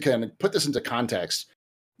to kind of put this into context,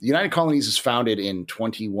 the United Colonies is founded in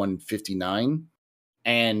 2159,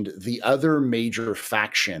 and the other major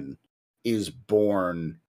faction is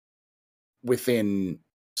born within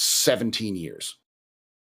 17 years.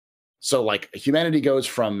 So like humanity goes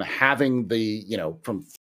from having from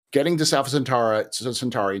getting to Alpha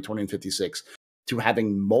Centauri in 2056 to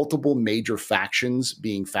having multiple major factions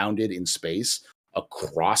being founded in space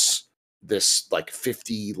across this like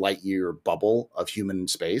 50 light year bubble of human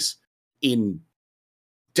space in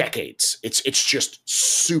decades. It's just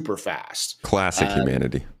super fast. Classic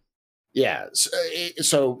humanity. Yeah.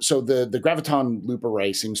 So the graviton loop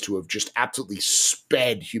array seems to have just absolutely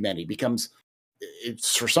sped humanity.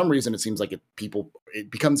 It's for some reason it seems like it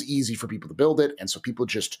becomes easy for people to build it, and so people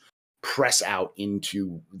just press out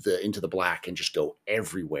into the black and just go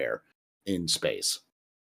everywhere in space.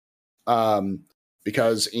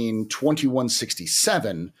 Because in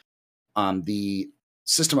 2167, the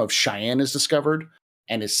system of Cheyenne is discovered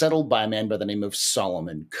and is settled by a man by the name of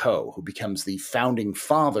Solomon Coe, who becomes the founding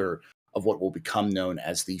father of what will become known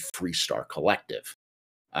as the Free Star Collective.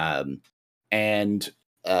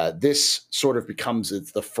 This sort of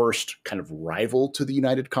becomes the first kind of rival to the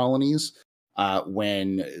United Colonies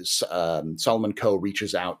when Solomon Coe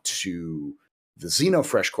reaches out to the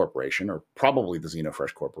Xenofresh Corporation, or probably the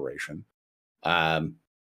Xenofresh Corporation,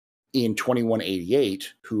 in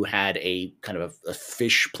 2188, who had a kind of a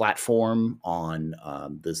fish platform on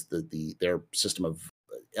their system of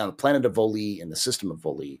on the planet of Voli and the system of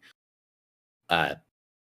Voli,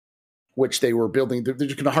 which they were building. They're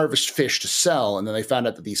just going to harvest fish to sell, and then they found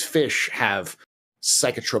out that these fish have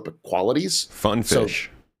psychotropic qualities. Fun fish.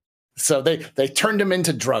 So they turned them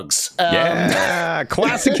into drugs. Yeah,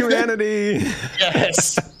 classic humanity.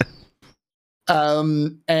 Yes.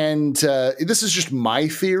 This is just my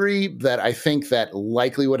theory, that I think that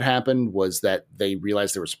likely what happened was that they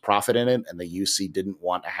realized there was profit in it, and the UC didn't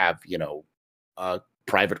want to have, a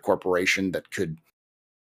private corporation that could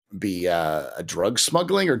be a drug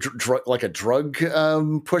smuggling or like a drug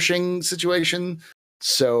pushing situation.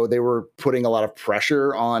 So they were putting a lot of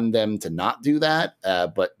pressure on them to not do that.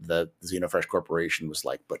 But the Xenofresh Corporation was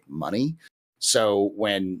like, but money. So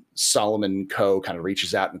when Solomon Coe kind of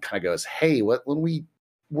reaches out and kind of goes, hey, when we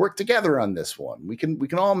work together on this one, we can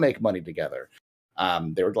all make money together.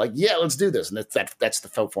 They were like, yeah, let's do this. And that's the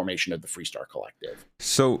formation of the Free Star Collective.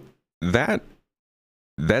 So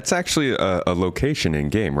that's actually a location in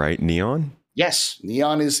game, right? Neon? Yes.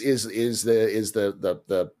 Neon is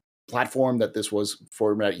the platform that this was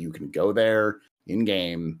formed. You can go there in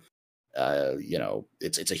game.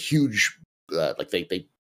 It's a huge, they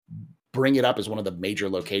bring it up as one of the major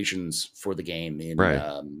locations for the game in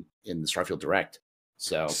the Starfield Direct.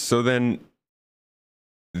 So then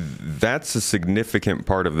that's a significant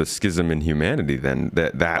part of the schism in humanity then,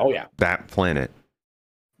 that planet.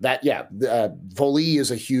 Voli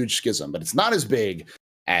is a huge schism, but it's not as big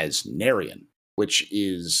as Narian, which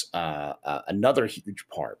is another huge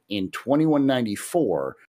part. In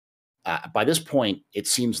 2194, by this point, it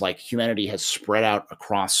seems like humanity has spread out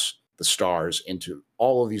across the stars into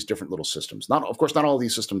all of these different little systems. Of course, not all of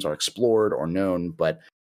these systems are explored or known, but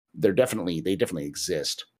they definitely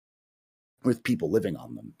exist with people living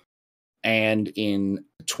on them. And in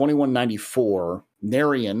 2194,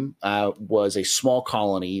 Narian was a small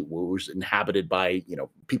colony, was inhabited by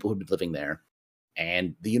people who'd been living there.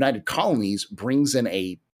 And the United Colonies brings in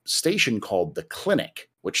a station called the Clinic,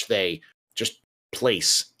 which they just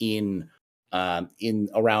place in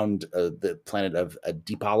around the planet of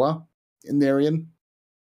Deepala in Narian.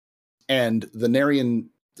 And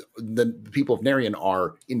the people of Narian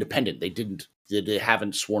are independent. They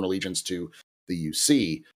haven't sworn allegiance to the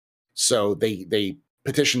UC. So they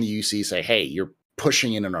petition the UC, say, hey, you're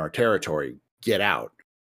pushing in our territory, get out.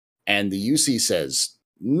 And the UC says,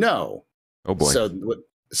 no. Oh boy. So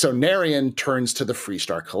Narian turns to the Free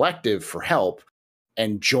Star Collective for help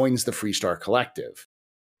and joins the Free Star Collective.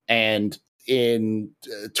 And in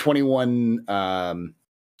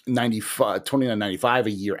 2995,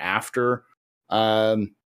 a year after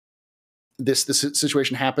this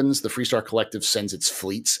situation happens, the Free Star Collective sends its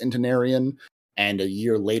fleets into Narian. And a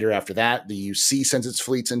year later after that, the UC sends its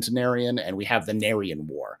fleets into Narian, and we have the Narian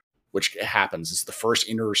War, which happens. It's the first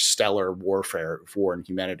interstellar warfare in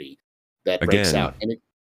humanity that breaks out. And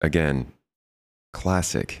again,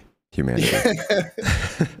 classic humanity.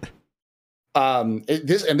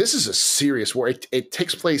 This is a serious war. It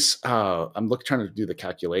takes place. I'm trying to do the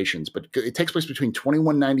calculations, but it takes place between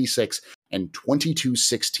 2196 and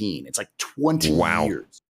 2216. It's like 20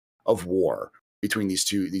 years of war between these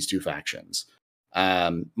two factions.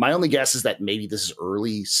 My only guess is that maybe this is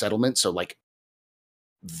early settlement, so like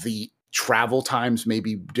the travel times may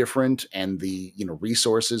be different, and the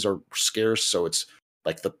resources are scarce, so it's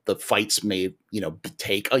like the fights may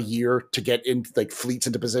take a year to get in, like fleets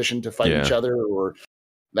into position to fight each other, or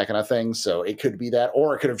that kind of thing. So it could be that,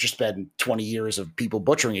 or it could have just been 20 years of people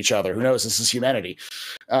butchering each other. Who knows? This is humanity.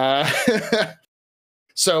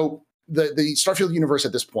 So the Starfield universe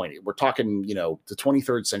at this point, we're talking, the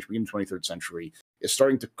 23rd century, in the 23rd century, is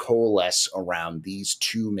starting to coalesce around these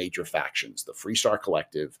two major factions, the Freestar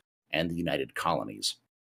Collective and the United Colonies.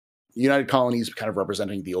 The United Colonies kind of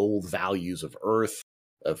representing the old values of Earth,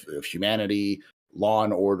 of humanity, law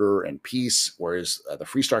and order, and peace, whereas the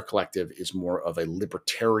Freestar Collective is more of a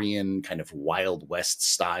libertarian kind of Wild West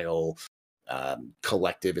style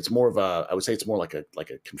collective. It's more of a, I would say it's more like a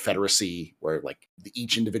confederacy where like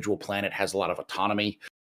each individual planet has a lot of autonomy.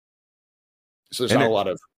 So there's not a lot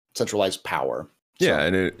of centralized power. Yeah,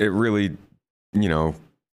 and it really,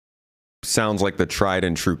 sounds like the tried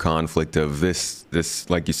and true conflict of this,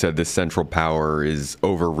 like you said, this central power is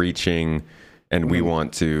overreaching, and we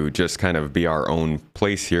want to just kind of be our own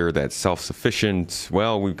place here that's self-sufficient.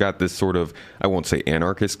 Well, we've got this sort of, I won't say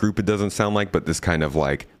anarchist group, it doesn't sound like, but this kind of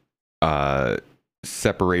like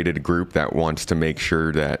separated group that wants to make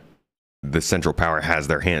sure that the central power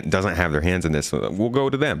doesn't have their hands in this. We'll go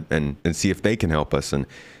to them and see if they can help us. And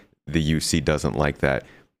the UC doesn't like that.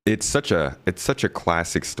 It's such a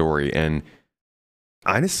classic story, and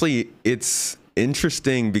honestly, it's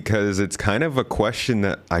interesting because it's kind of a question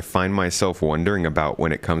that I find myself wondering about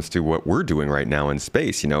when it comes to what we're doing right now in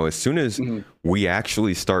space. As soon as we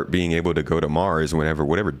actually start being able to go to Mars,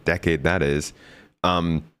 whatever decade that is,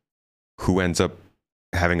 who ends up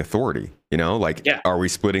having authority? Are we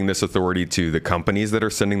splitting this authority to the companies that are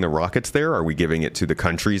sending the rockets there? Are we giving it to the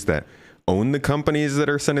countries that own the companies that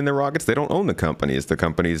are sending the rockets? They don't own the companies. The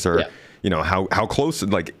companies are, how close,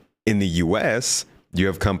 like in the US, you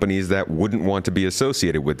have companies that wouldn't want to be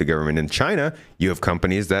associated with the government. In China, you have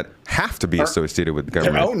companies that have to be associated with the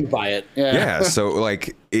government. They're owned by it. Yeah. So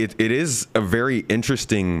like it is a very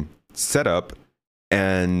interesting setup.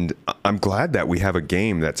 And I'm glad that we have a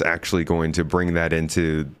game that's actually going to bring that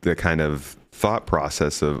into the kind of thought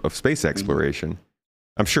process of space exploration.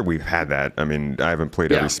 I'm sure we've had that. I mean, I haven't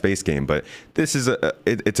played every space game, but this is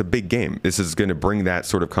it's a big game. This is going to bring that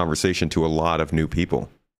sort of conversation to a lot of new people.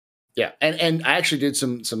 Yeah, and I actually did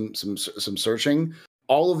some searching.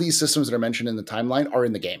 All of these systems that are mentioned in the timeline are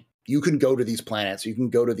in the game. You can go to these planets. You can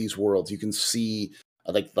go to these worlds. You can see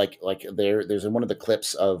like there's in one of the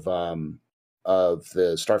clips of the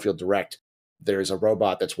Starfield Direct. There's a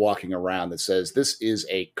robot that's walking around that says this is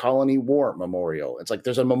a colony war memorial. It's like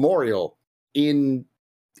there's a memorial in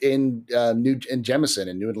Jemison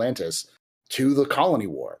in New Atlantis to the colony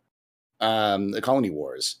war, the colony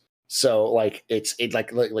wars. So like it's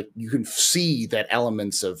like you can see that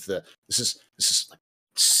elements of this is like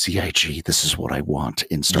CIG. This is what I want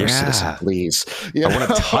in Star Citizen, please. I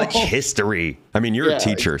want to touch history. I mean, you're a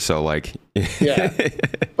teacher, so like, yeah.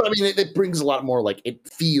 But I mean, it brings a lot more. Like, it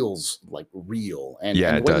feels like real, and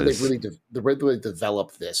it does. The way they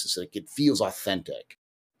develop this is like it feels authentic,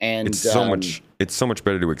 and it's so much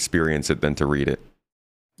better to experience it than to read it.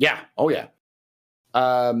 Yeah. Oh yeah.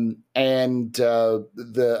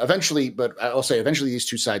 Eventually these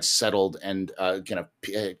two sides settled and kind of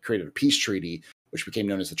created a peace treaty, which became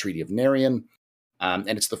known as the Treaty of Narian. And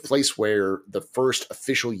it's the place where the first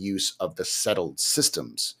official use of the settled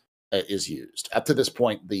systems is used. Up to this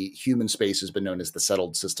point, the human space has been known as the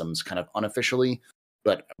settled systems kind of unofficially.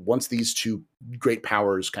 But once these two great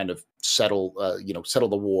powers kind of settle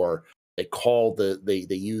the war, they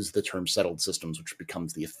use the term settled systems, which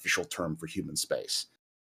becomes the official term for human space.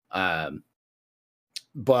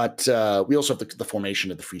 But we also have the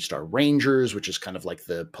formation of the Freestar Rangers, which is kind of like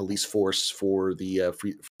the police force for the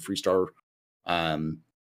Freestar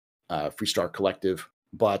Collective.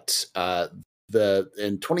 But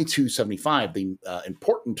in 2275, one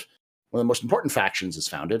of the most important factions is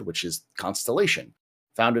founded, which is Constellation,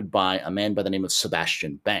 founded by a man by the name of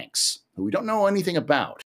Sebastian Banks, who we don't know anything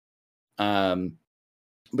about.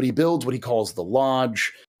 But he builds what he calls the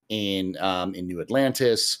Lodge in New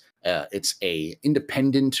Atlantis. It's a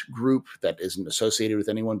independent group that isn't associated with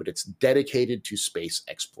anyone, but it's dedicated to space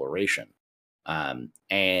exploration.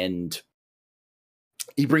 And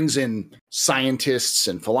he brings in scientists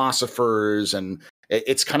and philosophers, and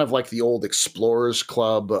it's kind of like the old Explorers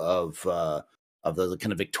Club of the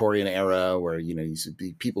kind of Victorian era, where you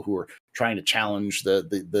see people who are trying to challenge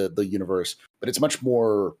the universe, but it's much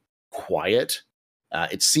more quiet.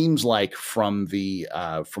 It seems like from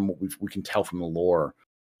what we can tell from the lore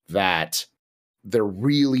that there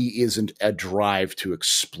really isn't a drive to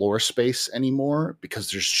explore space anymore because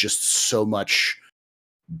there's just so much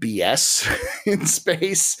BS in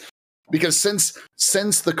space. Because since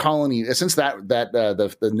the colony, since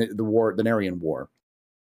the war, the Narian War,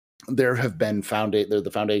 there have been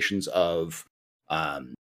the foundations of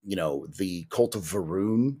the cult of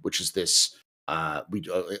Varun, which is this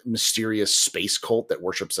mysterious space cult that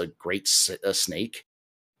worships a great snake.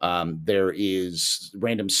 There is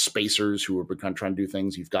random spacers who are kind of trying to do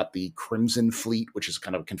things. You've got the Crimson Fleet, which is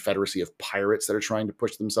kind of a confederacy of pirates that are trying to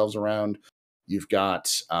push themselves around. You've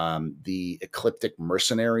got the Ecliptic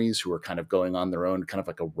mercenaries who are kind of going on their own, kind of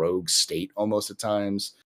like a rogue state almost at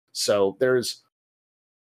times. So there's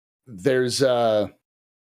all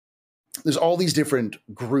these different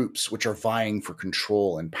groups which are vying for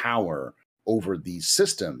control and power over these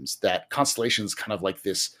systems. That Constellation is kind of like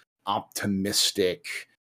this optimistic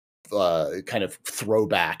kind of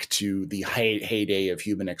throwback to the heyday of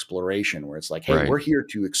human exploration, where it's like, hey, we're here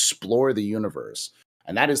to explore the universe.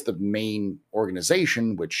 And that is the main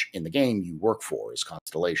organization, which in the game you work for, is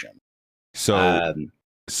Constellation. So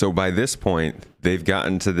by this point, they've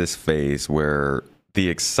gotten to this phase where the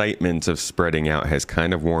excitement of spreading out has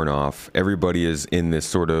kind of worn off. Everybody is in this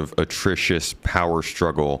sort of atrocious power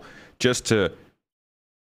struggle just to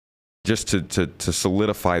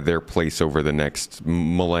solidify their place over the next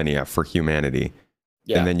millennia for humanity.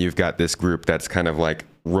 Yeah. And then you've got this group that's kind of like,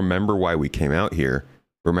 remember why we came out here.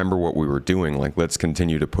 Remember what we were doing. Like, let's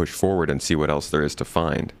continue to push forward and see what else there is to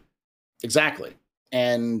find. Exactly.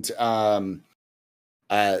 And of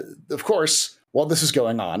course, while this is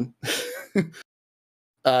going on,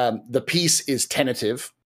 the peace is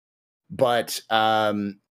tentative, but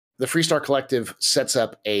the Freestar Collective sets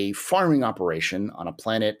up a farming operation on a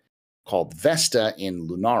planet called Vesta in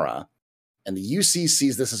Lunara, and the UC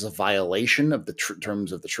sees this as a violation of the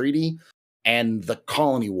terms of the treaty, and the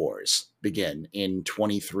colony wars begin in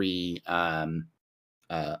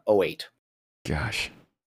 2308. Gosh.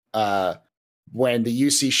 When the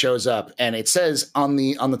UC shows up, and it says on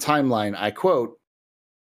the timeline, I quote,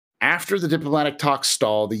 "After the diplomatic talks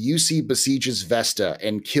stall, the UC besieges Vesta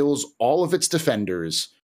and kills all of its defenders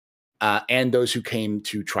and those who came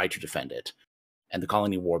to try to defend it. And the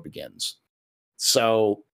colony war begins."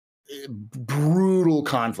 So brutal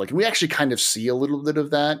conflict. And we actually kind of see a little bit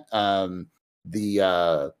of that.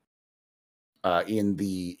 In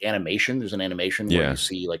the animation, there's an animation where you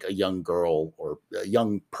see like a young girl, or a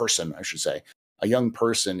young person, I should say. A young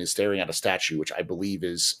person is staring at a statue, which I believe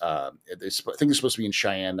is, I think it's supposed to be in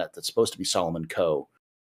Cheyenne. That's supposed to be Solomon Coe.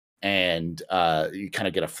 And you kind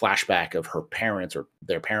of get a flashback of her parents, or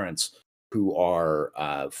their parents, who are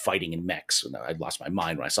fighting in mechs. And I lost my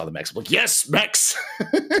mind when I saw the mechs. I'm like, yes, mechs!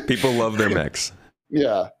 People love their mechs.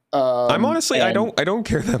 Yeah. I'm honestly, I don't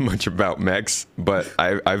care that much about mechs, but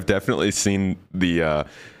I've definitely seen the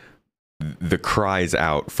cries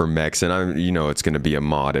out for mechs, and it's going to be a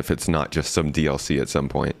mod if it's not just some DLC at some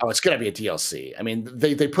point. Oh, it's going to be a DLC. I mean,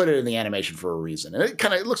 they put it in the animation for a reason, and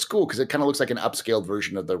it looks cool because it kind of looks like an upscaled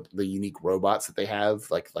version of the unique robots that they have,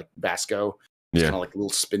 like Vasco. It's kind of like little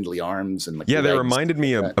spindly arms and they reminded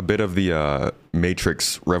me a bit of the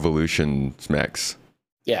Matrix Revolutions mechs.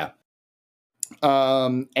 Yeah.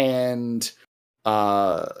 So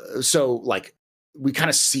like we kind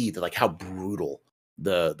of see that, like, how brutal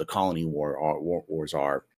the colony wars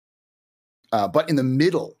are. But in the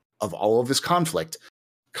middle of all of this conflict,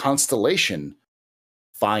 Constellation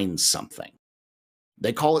finds something.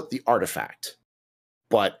 They call it the artifact,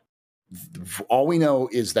 but all we know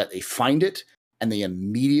is that they find it and they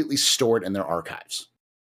immediately store it in their archives.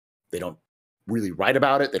 They don't really write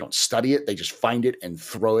about it. They don't study it. They just find it and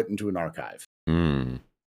throw it into an archive.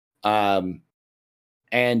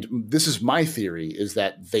 And this is my theory, is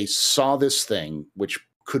that they saw this thing, which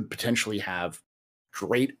could potentially have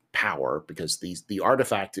great power, because the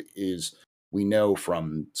artifact is, we know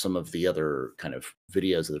from some of the other kind of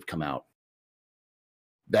videos that have come out,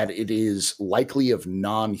 that it is likely of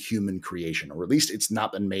non-human creation, or at least it's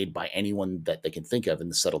not been made by anyone that they can think of in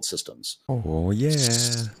the settled systems. Oh, yeah.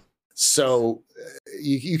 So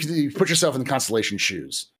you put yourself in the Constellation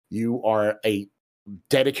shoes. You are a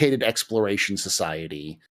dedicated exploration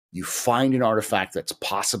society. You find an artifact that's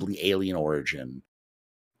possibly alien origin,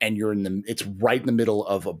 and it's right in the middle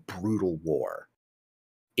of a brutal war.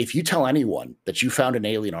 If you tell anyone that you found an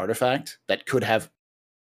alien artifact that could have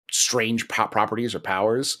strange properties or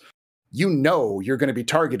powers, you're going to be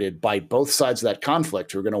targeted by both sides of that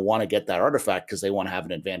conflict, who are going to want to get that artifact because they want to have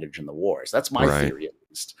an advantage in the wars. That's my theory, at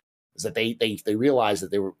least. is that they realized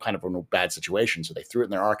that they were kind of in a bad situation, so they threw it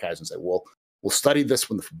in their archives and said, well, we'll study this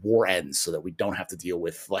when the war ends, so that we don't have to deal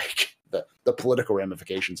with like the political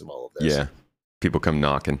ramifications of all of this. Yeah, people come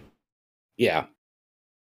knocking. Yeah.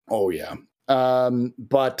 Oh yeah.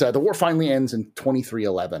 But the war finally ends in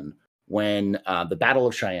 2311 when the Battle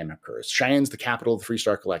of Cheyenne occurs. Cheyenne's the capital of the Free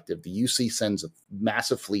Star Collective. The UC sends a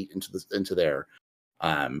massive fleet into there,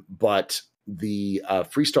 but the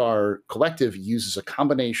Free Star Collective uses a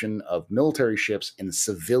combination of military ships and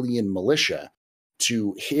civilian militia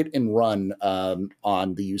to hit and run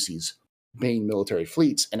on the UC's main military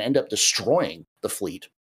fleets and end up destroying the fleet,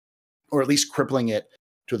 or at least crippling it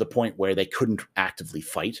to the point where they couldn't actively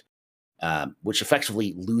fight, which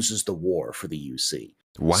effectively loses the war for the UC.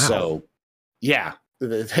 Wow. So, yeah,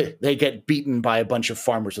 they get beaten by a bunch of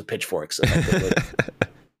farmers with pitchforks.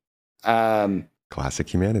 Classic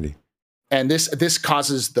humanity. And this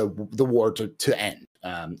causes the war to end.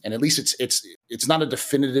 And at least it's not a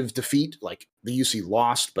definitive defeat. Like the UC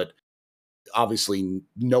lost, but obviously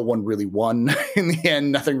no one really won in the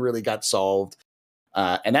end. Nothing really got solved.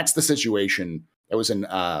 And that's the situation that was in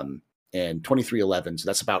 2311. So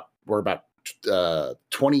that's we're about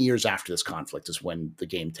 20 years after this conflict is when the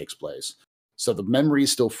game takes place. So the memory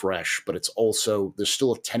is still fresh, but it's also, there's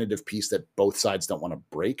still a tentative piece that both sides don't want to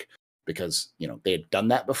break, because, you know, they had done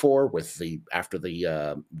that before after the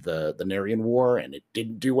Narian War, and it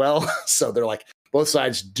didn't do well. So they're like, both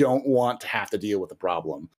sides don't want to have to deal with the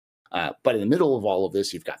problem. But in the middle of all of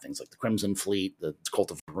this, you've got things like the Crimson Fleet, the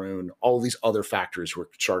Cult of Varun, all these other factors who are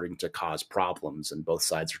starting to cause problems, and both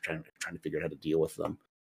sides are trying to figure out how to deal with them.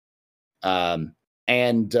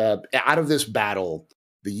 And out of this battle,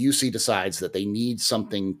 the UC decides that they need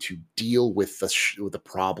something to deal with the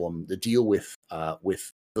problem, to deal with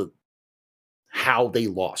how they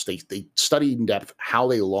lost. They studied in depth how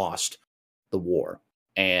they lost the war,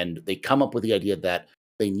 and they come up with the idea that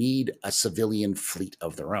they need a civilian fleet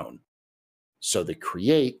of their own. So they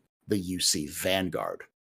create the UC Vanguard.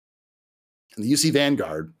 And the UC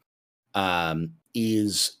Vanguard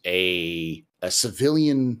is a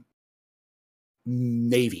civilian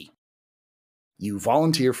navy. You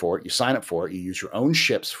volunteer for it, you sign up for it, you use your own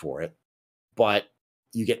ships for it, but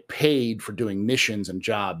you get paid for doing missions and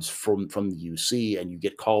jobs from the UC, and you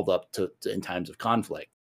get called up to in times of conflict.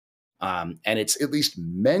 And it's at least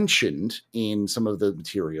mentioned in some of the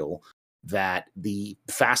material that the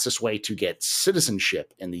fastest way to get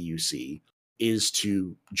citizenship in the UC is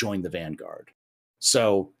to join the Vanguard.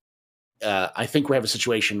 So I think we have a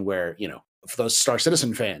situation where, you know, for those Star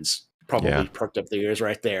Citizen fans, probably perked up their ears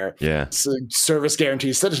right there. Yeah. So service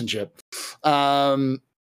guarantees citizenship.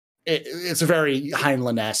 It's a very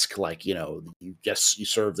Heinlein-esque, like, you know, you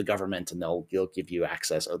serve the government and they'll give you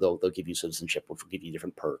access, or they'll give you citizenship, which will give you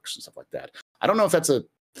different perks and stuff like that. I don't know if that's a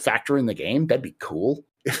factor in the game. That'd be cool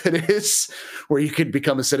if it is, where you could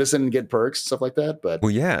become a citizen and get perks and stuff like that. But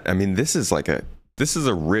well, yeah, I mean, this is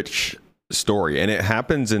a rich story, and it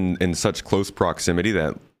happens in such close proximity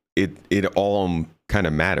that it all kind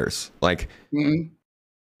of matters. Like,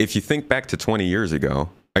 if you think back to 20 years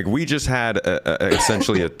ago, like, we just had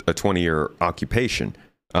essentially a 20-year occupation,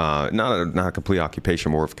 not a complete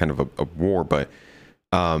occupation, more of kind of a war, but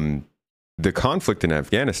the conflict in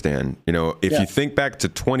Afghanistan, you know, if you think back to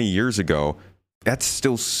 20 years ago, that's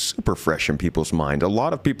still super fresh in people's mind. A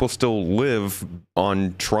lot of people still live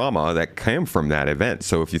on trauma that came from that event.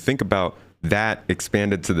 So if you think about that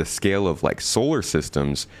expanded to the scale of like solar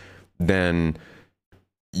systems, then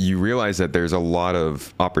you realize that there's a lot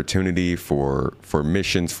of opportunity for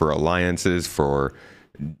missions, for alliances, for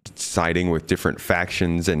siding with different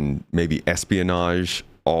factions, and maybe espionage,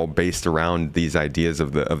 all based around these ideas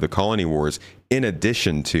of the colony wars, in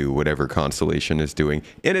addition to whatever Constellation is doing,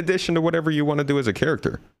 in addition to whatever you want to do as a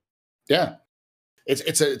character. Yeah.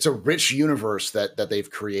 It's a rich universe that they've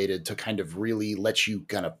created to kind of really let you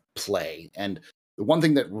kind of play. And the one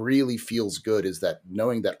thing that really feels good is that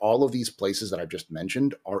knowing that all of these places that I've just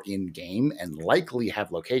mentioned are in game and likely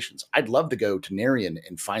have locations. I'd love to go to Narian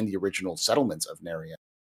and find the original settlements of Narian,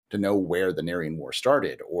 to know where the Narian War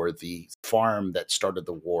started, or the farm that started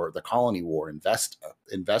the war, the colony war in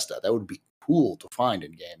Vesta. That would be cool to find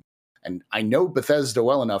in game. And I know Bethesda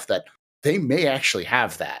well enough that they may actually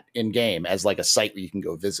have that in game as like a site where you can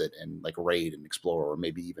go visit and like raid and explore, or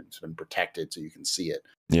maybe even it's been protected so you can see it.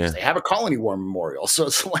 Yeah. They have a colony war memorial. So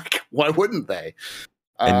it's like, why wouldn't they?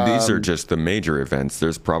 And these are just the major events.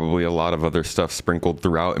 There's probably a lot of other stuff sprinkled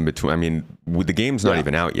throughout in between. I mean, the game's not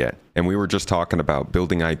even out yet. And we were just talking about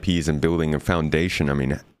building IPs and building a foundation. I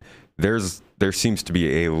mean, there seems to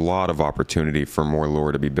be a lot of opportunity for more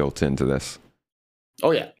lore to be built into this.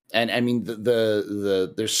 Oh, yeah. And I mean,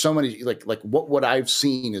 there's so many, like what I've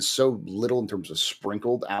seen is so little in terms of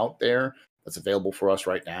sprinkled out there that's available for us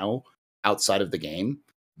right now outside of the game,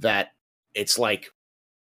 that it's like,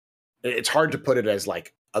 it's hard to put it as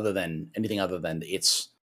like anything other than it's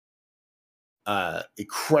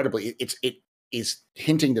incredibly, it is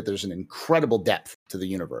hinting that there's an incredible depth to the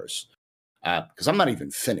universe. Because I'm not even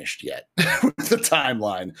finished yet with the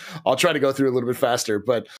timeline. I'll try to go through a little bit faster,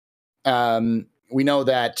 but we know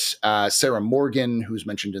that Sarah Morgan, who's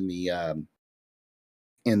mentioned in the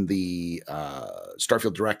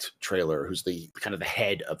Starfield Direct trailer, who's the kind of the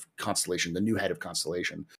head of Constellation, the new head of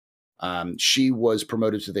Constellation, she was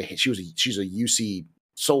promoted to she's a UC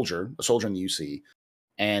soldier, a soldier in the UC,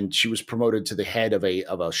 and she was promoted to the head of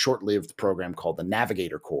a short-lived program called the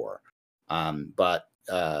Navigator Corps. But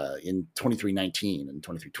in 2319 and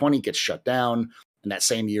 2320 gets shut down, and that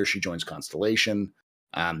same year she joins Constellation.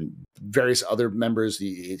 Various other members,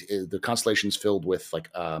 the Constellation's filled with like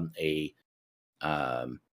a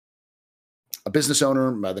business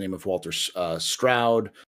owner by the name of Walter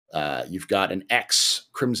Stroud. You've got an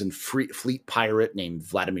ex-Crimson Fleet pirate named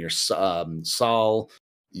Vladimir Saul.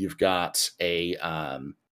 You've got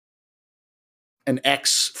an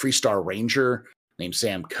ex-Freestar Ranger named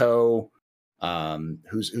Sam Coe,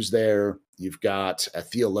 who's there. You've got a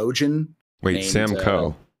theologian. Wait, Sam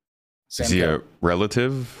Coe. Is he a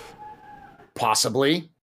relative? Possibly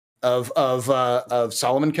of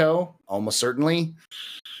Solomon Coe, almost certainly.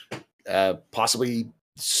 Possibly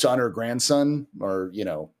son or grandson, or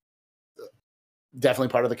definitely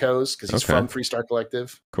part of the Coes, because he's from Freestar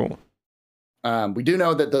Collective. Cool. We do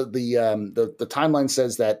know that the timeline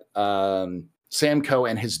says that Sam Coe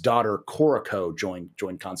and his daughter Cora Coe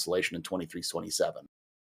joined Constellation in 2327.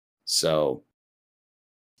 So,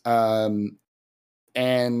 a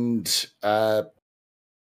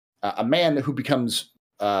man who becomes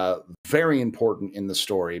very important in the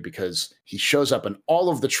story because he shows up in all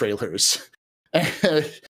of the trailers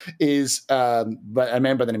is but a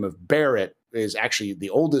man by the name of Barrett, is actually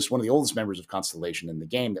one of the oldest members of Constellation in the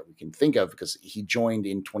game that we can think of, because he joined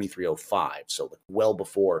in 2305, so like well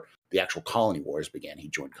before the actual Colony Wars began. He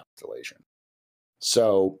joined Constellation.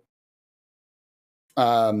 So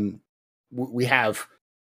we have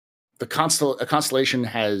the Constellation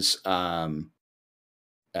has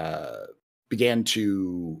began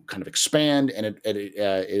to kind of expand, and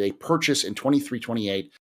they purchase in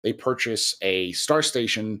 2328. They purchase a star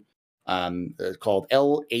station called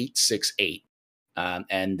L868,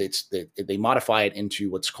 and they modify it into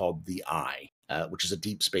what's called the Eye, which is a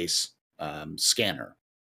deep space scanner.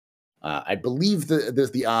 I believe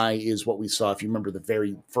the Eye is what we saw. If you remember the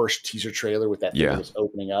very first teaser trailer with that thing that was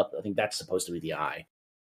opening up, I think that's supposed to be the Eye.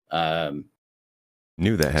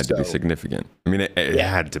 Knew that had to be significant. I mean, it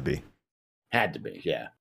had to be. Had to be, yeah.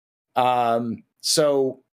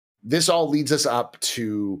 So this all leads us up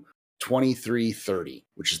to 2330,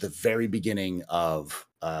 which is the very beginning of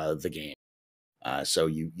the game. So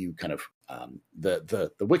you kind of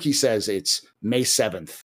the wiki says it's May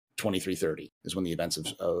 7th, 2330 is when the events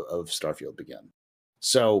of Starfield begin.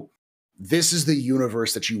 So this is the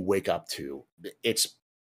universe that you wake up to. It's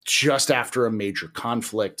just after a major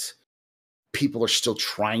conflict. People are still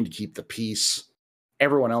trying to keep the peace.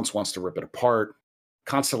 Everyone else wants to rip it apart.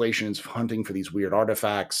 Constellation is hunting for these weird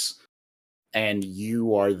artifacts, and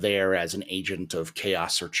you are there as an agent of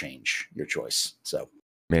chaos or change, your choice. So,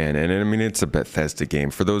 man, and I mean, it's a Bethesda game.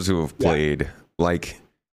 For those who have played, like,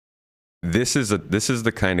 this is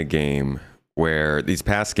the kind of game where these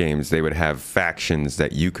past games, they would have factions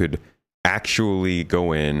that you could actually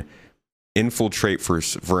go in, infiltrate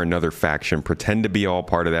for another faction, pretend to be all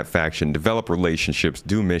part of that faction, develop relationships,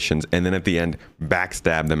 do missions, and then at the end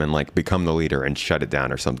backstab them and like become the leader and shut it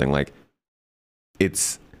down or something. Like,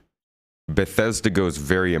 it's Bethesda goes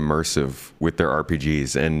very immersive with their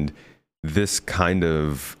RPGs, and this kind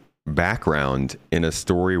of background in a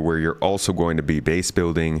story where you're also going to be base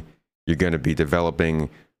building, you're going to be developing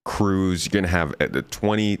crews, you're going to have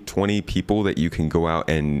 20 people that you can go out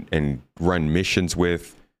and run missions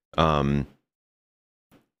with.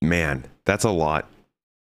 Man, that's a lot.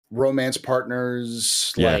 Romance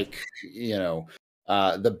partners, like,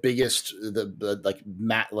 the biggest, like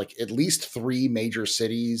at least 3 major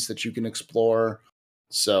cities that you can explore.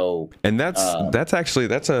 So, and that's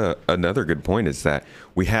another good point, is that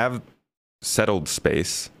we have settled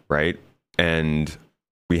space, right? And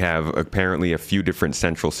we have apparently a few different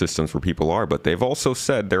central systems where people are, but they've also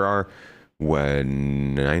said there are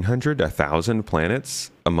 900, 1,000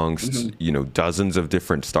 planets amongst dozens of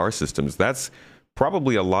different star systems. That's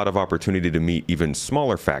probably a lot of opportunity to meet even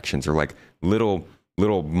smaller factions, or like little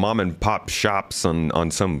little mom and pop shops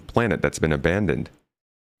on some planet that's been abandoned.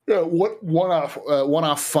 Yeah, what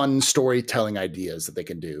one-off fun storytelling ideas that they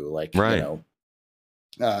can do, like Right.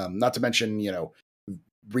 not to mention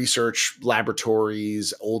research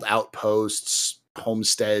laboratories, old outposts,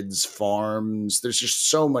 homesteads, farms. There's just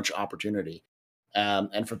so much opportunity.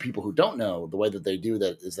 And for people who don't know, the way that they do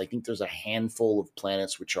that is I think there's a handful of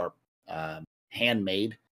planets which are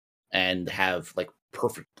handmade and have like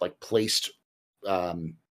perfect, like placed,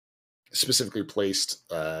 specifically placed,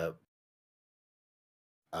 like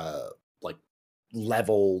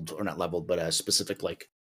leveled or not leveled, but specific like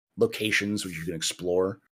locations which you can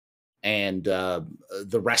explore. And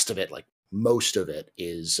the rest of it, like most of it,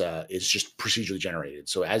 is just procedurally generated.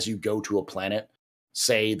 So as you go to a planet,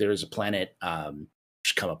 say there's a planet,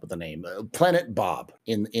 just come up with a name, Planet Bob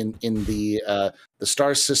in the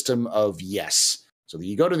star system of Yes. So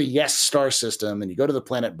you go to the Yes star system and you go to the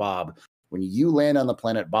planet Bob. When you land on the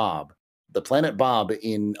planet Bob in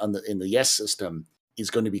the Yes system is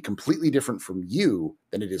going to be completely different from you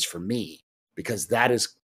than it is for me, because that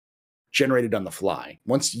is generated on the fly.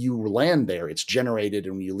 Once you land there, it's generated,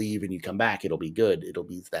 and when you leave and you come back, it'll be good. It'll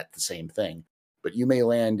be the same thing. But you may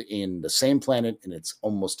land in the same planet, and it's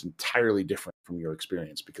almost entirely different from your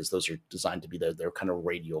experience, because those are designed to be their kind of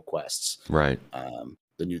radial quests. Right.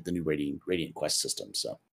 The new radiant quest system.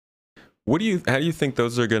 So, how do you think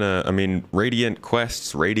those are gonna? I mean, radiant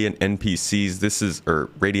quests, radiant NPCs. Or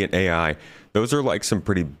radiant AI. Those are like some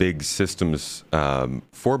pretty big systems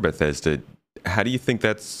for Bethesda. How do you think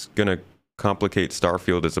that's going to complicate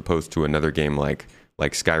Starfield as opposed to another game like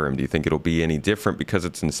Skyrim? Do you think it'll be any different because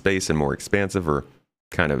it's in space and more expansive, or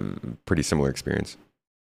kind of pretty similar experience?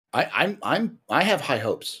 I have high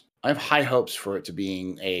hopes. I have high hopes for it to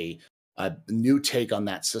being a new take on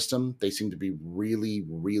that system. They seem to be really,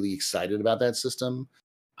 really excited about that system.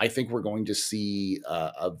 I think we're going to see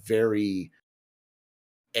a very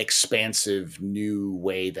expansive new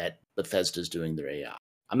way that Bethesda's doing their AI.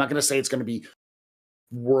 I'm not going to say it's going to be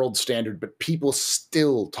world standard, but people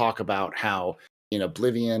still talk about how in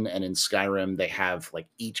Oblivion and in Skyrim, they have like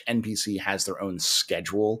each NPC has their own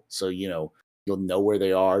schedule. So, you'll know where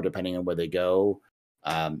they are depending on where they go.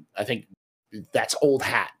 I think that's old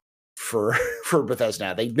hat for Bethesda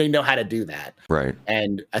now. They know how to do that. Right.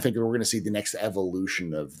 And I think we're going to see the next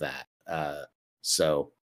evolution of that. Yeah,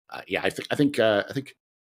 I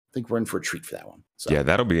think we're in for a treat for that one. So. Yeah,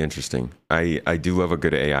 that'll be interesting. I do love a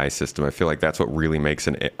good AI system. I feel like that's what really makes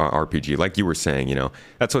an RPG. Like you were saying,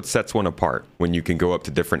 that's what sets one apart. When you can go up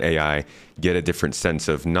to different AI, get a different sense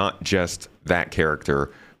of not just that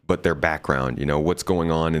character, but their background. What's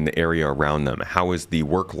going on in the area around them. How is the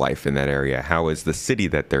work life in that area? How is the city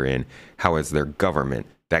that they're in? How is their government?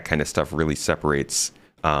 That kind of stuff really separates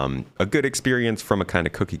a good experience from a kind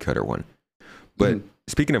of cookie cutter one. But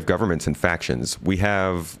speaking of governments and factions, we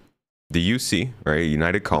have the UC, right?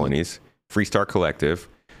 United Colonies, Freestar Collective.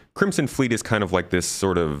 Crimson Fleet is kind of like this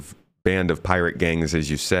sort of band of pirate gangs,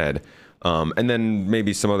 as you said. And then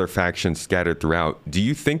maybe some other factions scattered throughout. Do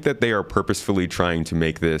you think that they are purposefully trying to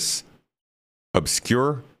make this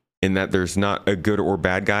obscure in that there's not a good or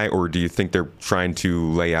bad guy? Or do you think they're trying to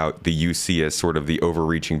lay out the UC as sort of the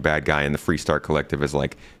overreaching bad guy and the Freestar Collective as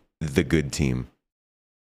like the good team?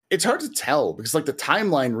 It's hard to tell because like the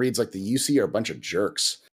timeline reads like the UC are a bunch of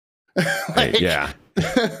jerks. Yeah.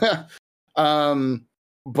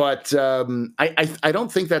 But I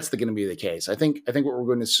don't think that's going to be the case. I think what we're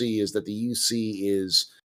going to see is that the UC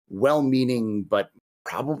is well-meaning, but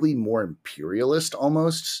probably more imperialist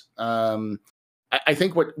almost. I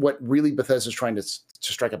think what really Bethesda is trying to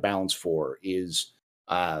strike a balance for is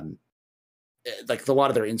like a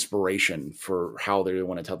lot of their inspiration for how they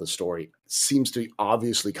want to tell the story seems to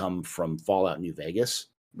obviously come from Fallout New Vegas,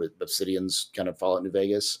 with Obsidian's kind of Fallout New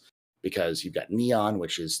Vegas, because you've got Neon,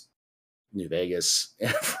 which is New Vegas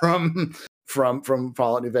from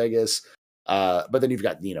Fallout New Vegas, but then you've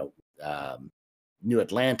got New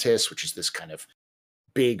Atlantis, which is this kind of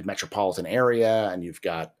big metropolitan area, and you've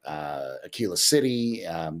got Aquila City,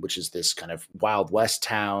 which is this kind of Wild West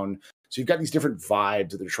town. So you've got these different vibes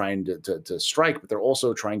that they're trying to strike, but they're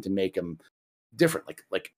also trying to make them different.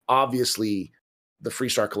 Like obviously, the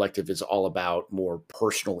Freestar Collective is all about more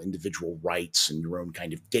personal, individual rights and your own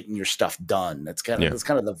kind of getting your stuff done. That's kind of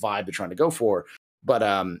the vibe they're trying to go for.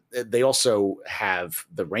 But they also have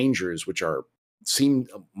the Rangers, which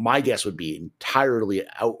my guess would be entirely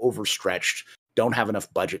overstretched, don't have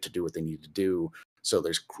enough budget to do what they need to do. So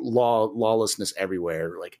there's lawlessness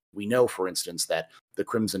everywhere. Like we know, for instance, that the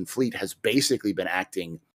Crimson Fleet has basically been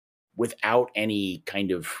acting without any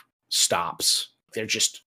kind of stops. They're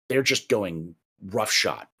just going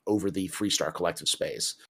roughshod over the Freestar Collective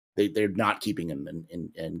space. They're not keeping them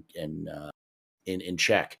in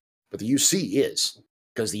check, but the UC is,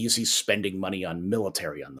 because the UC is spending money on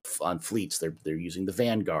military, on fleets. They're using the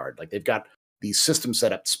Vanguard. Like, they've got these systems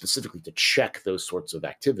set up specifically to check those sorts of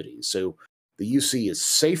activities. So the UC is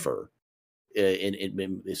safer,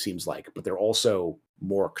 it seems like, but they're also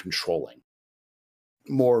more controlling,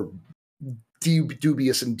 more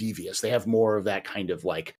dubious and devious. They have more of that kind of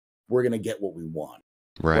like, we're going to get what we want.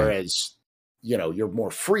 Right. Whereas, you're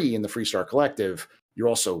more free in the Freestar Collective. You're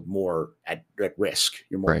also more at risk.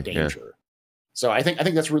 You're more in danger. Yeah. So I think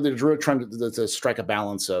that's really trying to strike a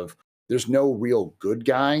balance of, there's no real good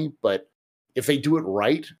guy, but if they do it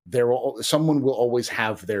right, someone will always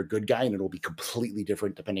have their good guy, and it'll be completely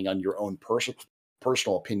different depending on your own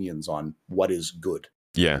personal opinions on what is good.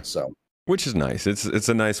 Yeah. So, which is nice. It's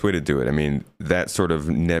a nice way to do it. I mean, that sort of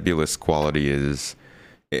nebulous quality is,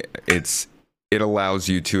 it allows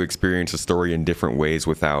you to experience a story in different ways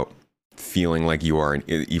without feeling like you are an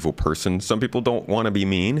evil person. Some people don't want to be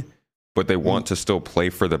mean, but they want to still play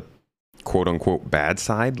for the quote unquote bad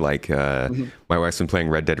side. Like my wife's been playing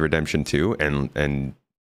Red Dead Redemption 2, and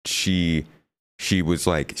she was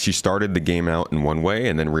like, she started the game out in one way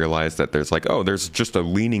and then realized that there's just a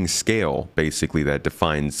leaning scale basically that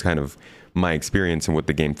defines kind of my experience and what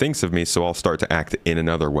the game thinks of me. So I'll start to act in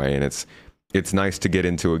another way. And it's nice to get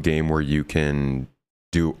into a game where you can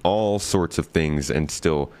do all sorts of things and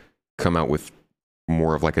still come out with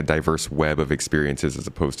more of like a diverse web of experiences, as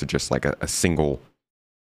opposed to just like a single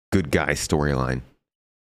good guy storyline.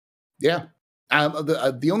 Yeah.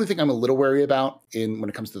 The only thing I'm a little wary about when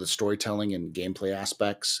it comes to the storytelling and gameplay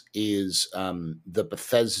aspects is the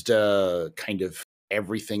Bethesda kind of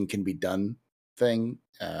everything can be done thing.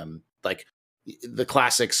 Like the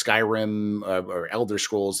classic Skyrim or Elder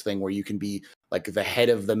Scrolls thing, where you can be like the head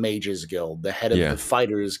of the Mages Guild, the head of the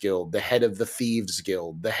Fighters Guild, the head of the Thieves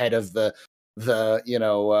Guild, the head of the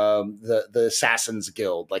Assassins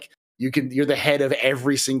Guild. Like, you're the head of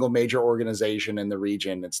every single major organization in the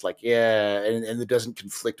region. It's like, and it doesn't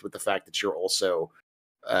conflict with the fact that you're also,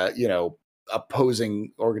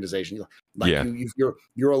 opposing organization. Like,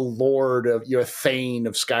 you're a lord you're a Thane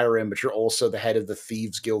of Skyrim, but you're also the head of the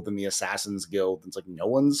Thieves Guild and the Assassins Guild. It's like, no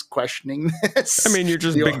one's questioning this. I mean, you're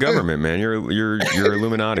just big government, man. You're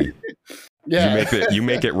Illuminati. Yeah, you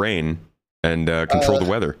make it rain and control the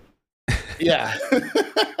weather. Yeah.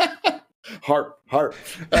 Harp.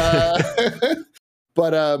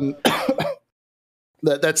 But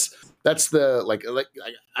that's the like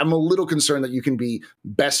I'm a little concerned that you can be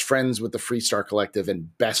best friends with the Freestar Collective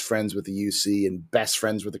and best friends with the UC and best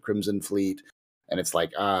friends with the Crimson Fleet, and it's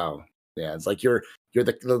like, oh yeah, it's like you're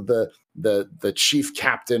the chief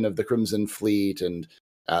captain of the Crimson Fleet and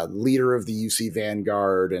leader of the UC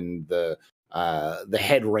Vanguard and the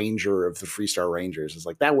head ranger of the Freestar Rangers. Is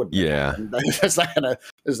like, that would that's not gonna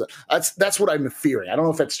that's what I'm fearing. I don't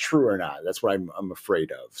know if that's true or not. That's what I'm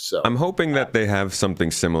afraid of. So I'm hoping that they have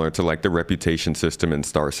something similar to like the reputation system in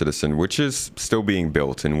Star Citizen, which is still being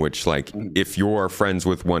built, in which like if you are friends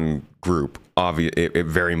with one group, it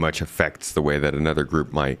very much affects the way that another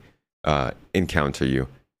group might encounter you.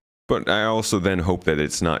 But I also then hope that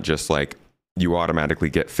it's not just like you automatically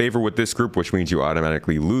get favor with this group, which means you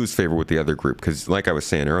automatically lose favor with the other group. Because like I was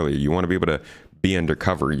saying earlier, you want to be able to be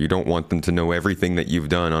undercover. You don't want them to know everything that you've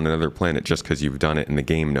done on another planet just because you've done it and the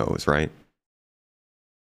game knows, right?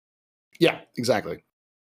 Yeah, exactly.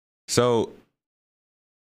 So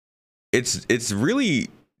it's really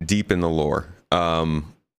deep in the lore. I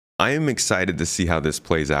am excited to see how this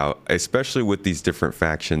plays out, especially with these different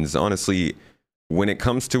factions. Honestly, when it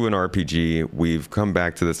comes to an RPG, we've come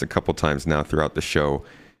back to this a couple times now throughout the show.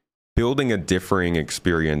 Building a differing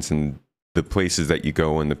experience in the places that you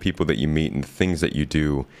go and the people that you meet and the things that you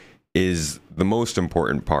do is the most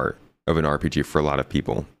important part of an RPG for a lot of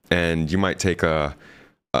people. And you might take an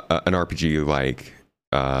RPG like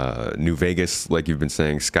New Vegas, like you've been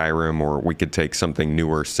saying, Skyrim, or we could take something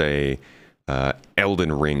newer, say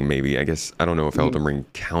Elden Ring, maybe. I guess I don't know if Elden Ring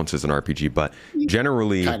counts as an RPG, but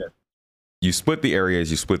generally, you split the areas,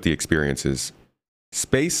 you split the experiences.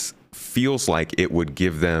 Space feels like it would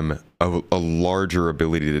give them a larger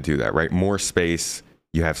ability to do that, right? More space,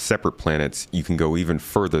 you have separate planets, you can go even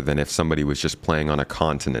further than if somebody was just playing on a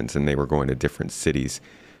continent and they were going to different cities.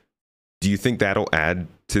 Do you think that'll add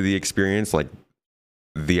to the experience? Like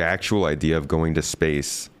the actual idea of going to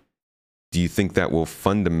space, do you think that will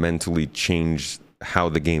fundamentally change how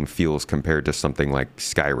the game feels compared to something like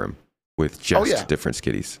Skyrim with just different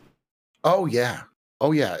skitties? Oh yeah.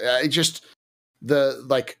 It just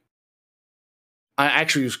I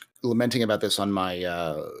actually was lamenting about this on my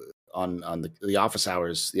on the office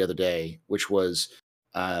hours the other day, which was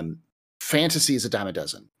fantasy is a dime a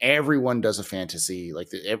dozen. Everyone does a fantasy.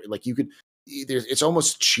 Like you could, it's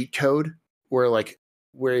almost cheat code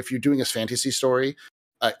where if you're doing a fantasy story,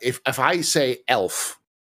 if I say elf,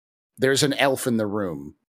 there's an elf in the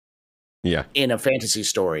room. Yeah. In a fantasy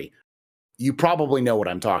story, you probably know what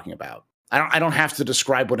I'm talking about. I don't have to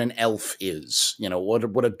describe what an elf is,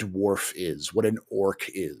 what a dwarf is, what an orc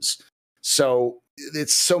is. So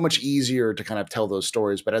it's so much easier to kind of tell those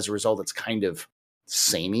stories, but as a result, it's kind of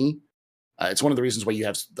samey. It's one of the reasons why you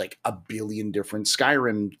have like a billion different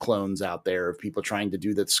Skyrim clones out there of people trying to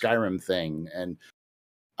do that Skyrim thing. And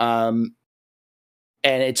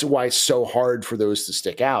it's why it's so hard for those to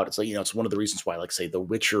stick out. It's like, it's one of the reasons why, like, say, The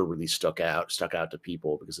Witcher really stuck out to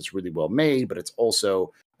people, because it's really well made, but it's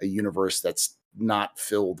also a universe that's not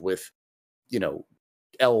filled with,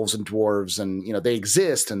 elves and dwarves, and, they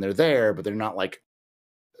exist and they're there, but they're not like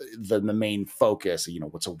the main focus.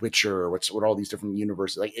 What's a Witcher, or what all these different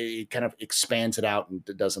universes, like it kind of expands it out and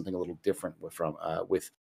does something a little different with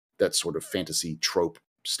that sort of fantasy trope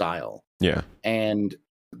style. Yeah. And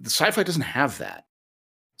the sci-fi doesn't have that.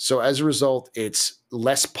 So as a result, it's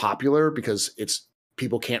less popular because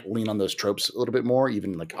people can't lean on those tropes a little bit more,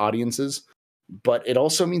 even like audiences. But it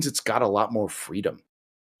also means it's got a lot more freedom.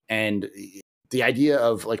 And the idea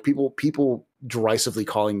of like people derisively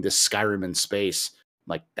calling this Skyrim in space,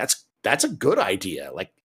 like that's a good idea.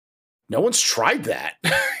 Like no one's tried that.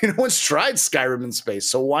 No one's tried Skyrim in space,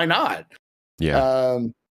 so why not? Yeah.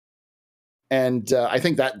 And I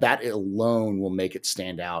think that alone will make it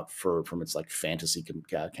stand out from its like fantasy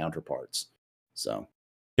counterparts. So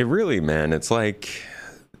it really, man, it's like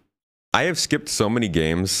I have skipped so many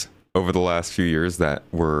games over the last few years that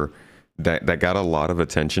got a lot of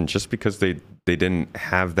attention just because they didn't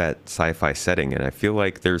have that sci-fi setting, and I feel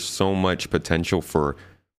like there's so much potential for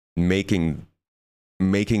making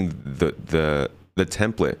the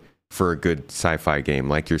template for a good sci-fi game.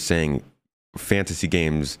 Like you're saying, fantasy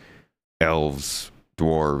games, elves,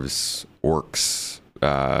 dwarves, orcs,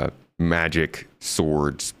 magic,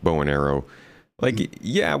 swords, bow and arrow. Like,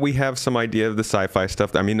 yeah, we have some idea of the sci-fi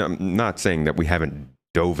stuff. I mean, I'm not saying that we haven't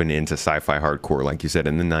dove into sci-fi hardcore, like you said,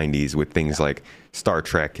 in the 90s with things like Star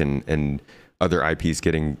Trek and other IPs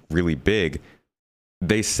getting really big.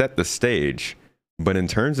 They set the stage. But in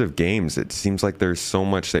terms of games, it seems like there's so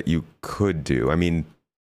much that you could do. I mean,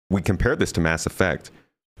 we compare this to Mass Effect.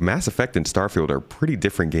 Mass Effect and Starfield are pretty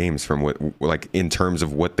different games from what, like, in terms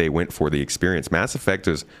of what they went for the experience. Mass Effect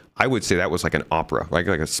I would say that was like an opera, like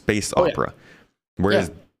a space opera. Yeah.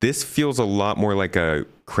 Whereas this feels a lot more like a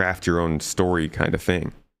craft your own story kind of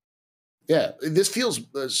thing. Yeah, this feels,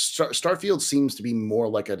 Starfield seems to be more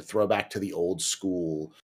like a throwback to the old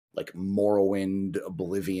school, like Morrowind,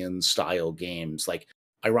 Oblivion style games. Like,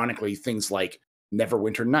 ironically, things like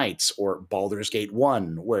Neverwinter Nights or Baldur's Gate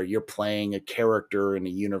 1, where you're playing a character in a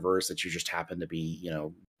universe that you just happen to be,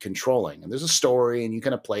 controlling. And there's a story and you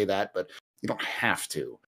kind of play that, but you don't have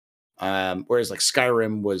to. Whereas like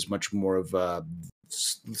Skyrim was much more of a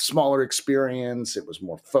smaller experience. It was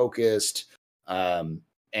more focused.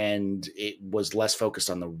 And it was less focused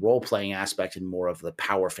on the role-playing aspect and more of the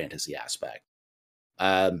power fantasy aspect.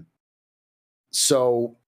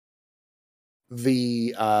 So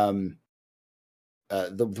the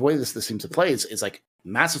way this seems to play is like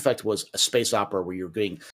Mass Effect was a space opera where you're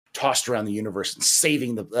being tossed around the universe and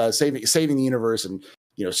saving the universe, and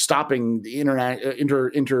stopping the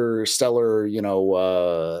interstellar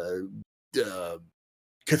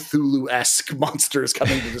Cthulhu-esque monsters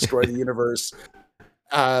coming to destroy the universe.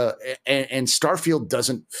 And Starfield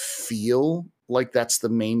doesn't feel like that's the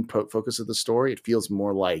main focus of the story. It feels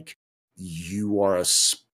more like you are a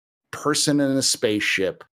person in a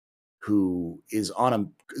spaceship who is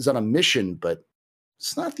on a mission, but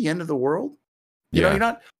it's not the end of the world. You're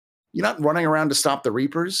not running around to stop the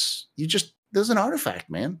Reapers. There's an artifact,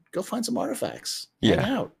 man. Go find some artifacts. Hang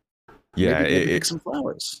out. Yeah, maybe pick some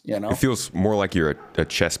flowers. It feels more like you're a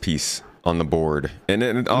chess piece on the board,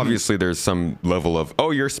 and obviously there's some level of,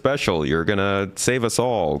 oh, you're special, you're gonna save us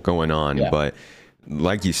all going on. Yeah. But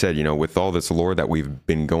like you said, with all this lore that we've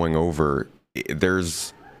been going over,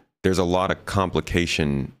 there's a lot of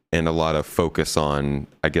complication and a lot of focus on,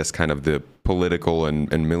 I guess, kind of the political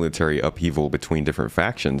and military upheaval between different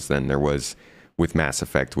factions than there was with Mass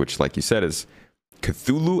Effect, which, like you said, is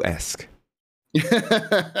Cthulhu-esque.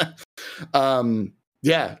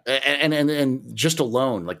 Yeah, and just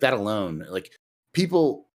alone, like that alone, like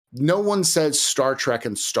no one says Star Trek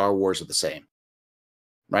and Star Wars are the same,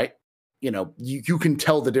 right? You can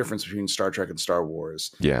tell the difference between Star Trek and Star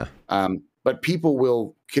Wars. Yeah. but people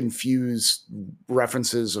will confuse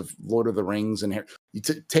references of Lord of the Rings and you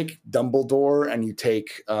take Dumbledore and you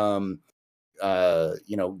take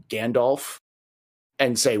Gandalf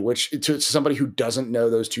and say which to somebody who doesn't know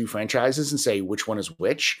those two franchises and say which one is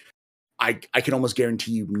which. I can almost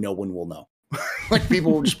guarantee you no one will know. Like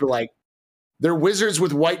people will just be like, they're wizards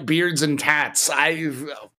with white beards and tats. I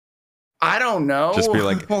don't know. Just be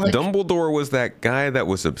like, Dumbledore was that guy that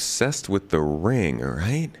was obsessed with the ring,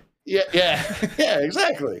 right? Yeah,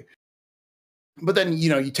 exactly. But then,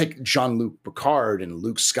 you take Jean-Luc Picard and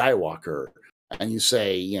Luke Skywalker and you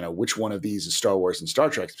say, which one of these is Star Wars and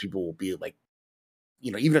Star Trek, people will be like,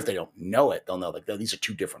 even if they don't know it, they'll know like, these are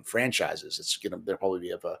two different franchises. It's they'll probably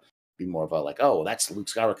be more of a like, oh, that's Luke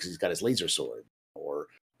Skywalker because he's got his laser sword, or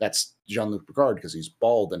that's Jean-Luc Picard because he's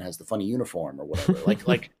bald and has the funny uniform or whatever.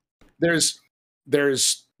 like there's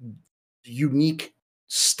unique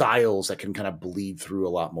styles that can kind of bleed through a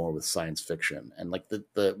lot more with science fiction. And like the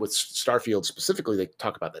with Starfield specifically, they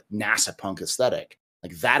talk about the NASA punk aesthetic.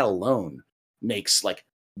 Like that alone makes like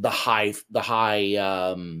the high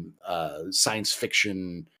science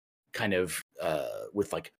fiction kind of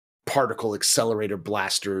with like particle accelerator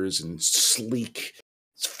blasters and sleek,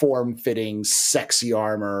 form-fitting, sexy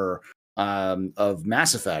armor of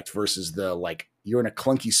Mass Effect versus the like you're in a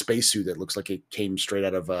clunky spacesuit that looks like it came straight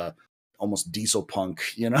out of a almost diesel punk,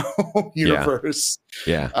 universe.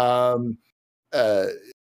 Yeah.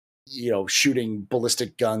 Shooting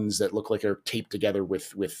ballistic guns that look like they're taped together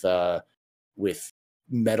with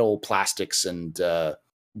metal plastics and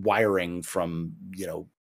wiring from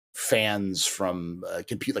fans from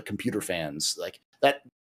computer fans, like that.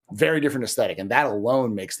 Very different aesthetic, and that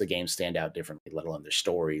alone makes the game stand out differently, let alone their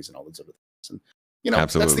stories and all those other things. And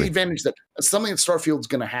Absolutely. That's the advantage that's something that Starfield's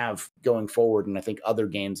going to have going forward. And I think other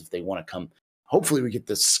games, if they want to come, hopefully we get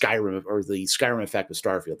the Skyrim or the Skyrim effect with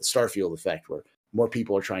Starfield, the Starfield effect, where more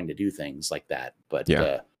people are trying to do things like that. But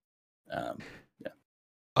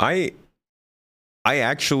I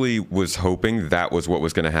actually was hoping that was what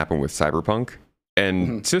was going to happen with Cyberpunk.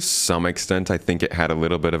 And to some extent, I think it had a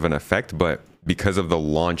little bit of an effect. But because of the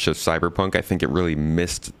launch of Cyberpunk, I think it really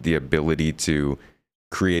missed the ability to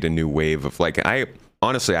create a new wave of like, I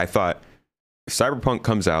thought Cyberpunk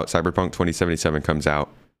comes out, Cyberpunk 2077 comes out,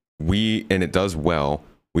 and it does well,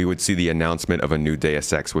 we would see the announcement of a new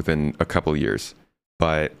Deus Ex within a couple of years.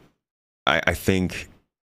 But I think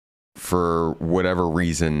for whatever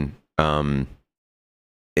reason,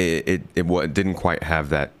 it didn't quite have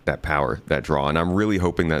that power, that draw, and I'm really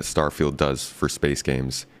hoping that Starfield does for space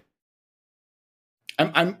games.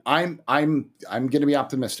 I'm going to be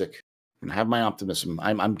optimistic and have my optimism.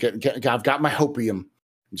 I've got my hopium. I'm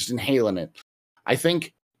just inhaling it. I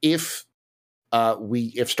think if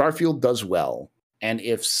Starfield does well, and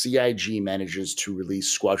if CIG manages to release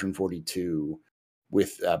Squadron 42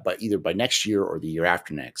 either by next year or the year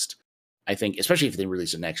after next, I think, especially if they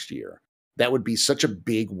release it next year, that would be such a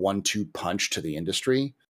big 1-2 punch to the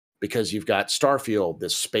industry, because you've got Starfield,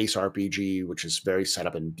 this space RPG, which is very set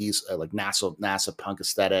up in like NASA punk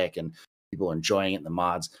aesthetic, and people are enjoying it in the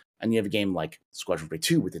mods. And you have a game like Squadron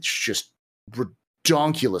 42 with its just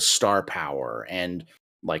redonkulous star power and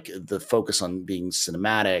like the focus on being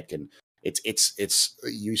cinematic, and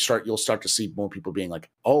you'll start to see more people being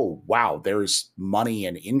like, oh wow, there's money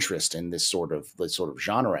and interest in this sort of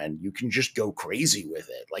genre, and you can just go crazy with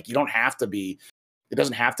it. Like it doesn't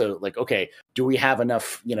have to like, okay, do we have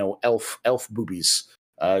enough elf boobies?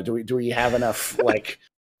 Do we have enough like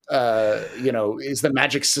is the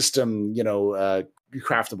magic system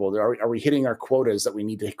craftable? Are we hitting our quotas that we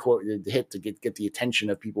need to hit to get the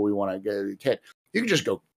attention of people we want to get? You can just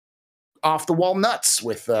go off the wall nuts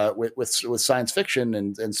with science fiction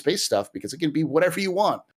and space stuff, because it can be whatever you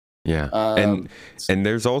want. Yeah. And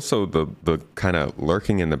there's also the kind of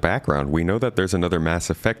lurking in the background. We know that there's another Mass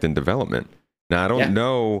Effect in development. Now I don't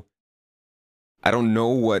know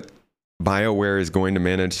what BioWare is going to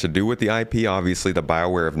manage to do with the IP. Obviously the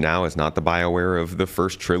BioWare of now is not the BioWare of the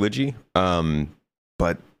first trilogy.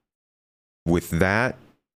 But with that,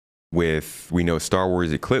 we know Star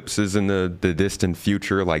Wars Eclipse is in the distant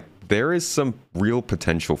future, like there is some real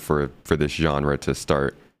potential for this genre to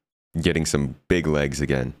start getting some big legs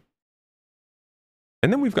again.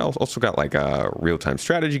 And then we've also got like real-time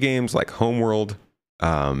strategy games like Homeworld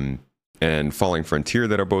and Falling Frontier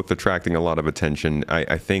that are both attracting a lot of attention.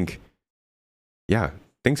 I think,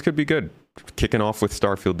 things could be good. Kicking off with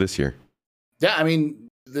Starfield this year. Yeah, I mean,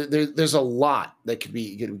 there's a lot that could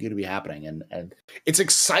be happening, and it's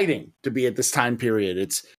exciting to be at this time period.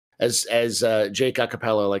 as Jake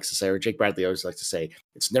Acapella likes to say, or Jake Bradley always likes to say,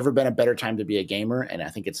 it's never been a better time to be a gamer, and I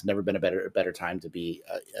think it's never been a better time to be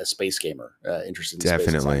a space gamer, interested in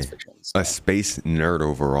space and science fiction. So. A space nerd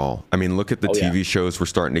overall. I mean, look at the TV shows we're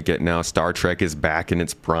starting to get now. Star Trek is back in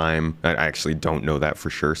its prime. I actually don't know that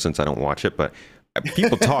for sure since I don't watch it, but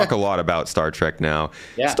people talk a lot about Star Trek now.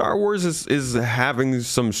 Yeah. Star Wars is having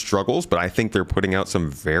some struggles, but I think they're putting out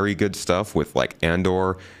some very good stuff with like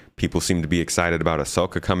Andor. People seem to be excited about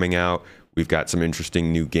Ahsoka coming out. We've got some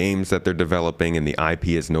interesting new games that they're developing, and the IP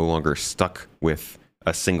is no longer stuck with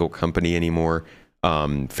a single company anymore.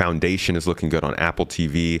 Foundation is looking good on Apple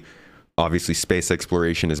TV. Obviously, space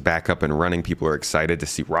exploration is back up and running. People are excited to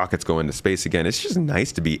see rockets go into space again. It's just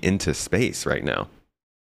nice to be into space right now.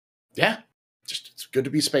 Yeah, just it's good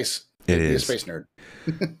to be space. It is. Be a space nerd.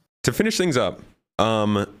 To finish things up,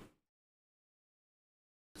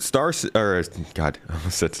 Starfield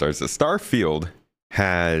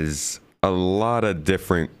has a lot of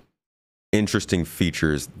different interesting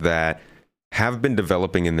features that have been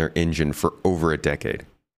developing in their engine for over a decade.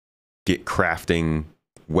 Get crafting,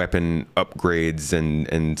 weapon upgrades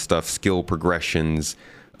and stuff, skill progressions,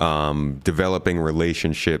 developing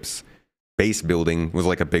relationships. Base building was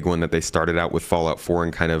like a big one that they started out with Fallout 4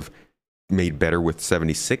 and kind of made better with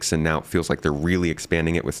 76, and now it feels like they're really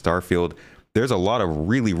expanding it with Starfield. There's a lot of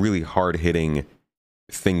really, really hard-hitting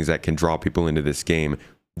things that can draw people into this game.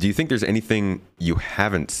 Do you think there's anything you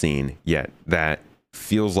haven't seen yet that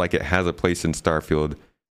feels like it has a place in Starfield,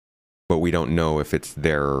 but we don't know if it's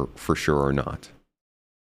there for sure or not?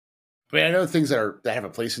 I mean, I know things that have a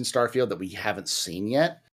place in Starfield that we haven't seen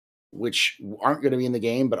yet, which aren't going to be in the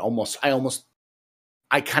game, but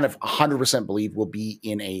I kind of 100% believe will be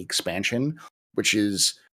in a expansion, which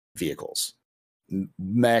is vehicles,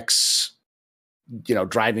 mechs,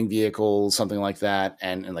 driving vehicles, something like that,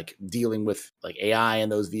 and like dealing with like AI in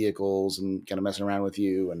those vehicles and kind of messing around with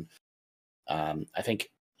you. And I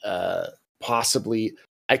think possibly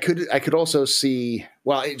I could also see,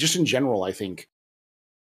 well, just in general, I think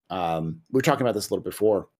we were talking about this a little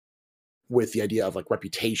before with the idea of like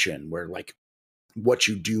reputation, where like what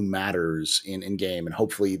you do matters in game, and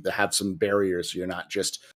hopefully they have some barriers so you're not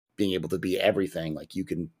just being able to be everything. Like you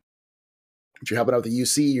can, if you're helping out the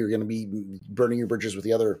UC, you're going to be burning your bridges with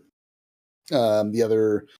the other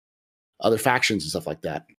factions and stuff like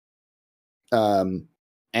that. And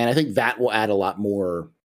I think that will add a lot more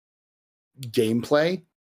gameplay,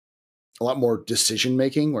 a lot more decision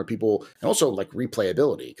making, where people, and also like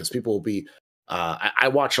replayability, because people will be. I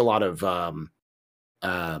watch a lot of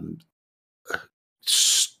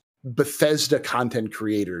Bethesda content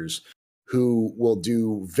creators who will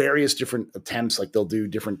do various different attempts, like they'll do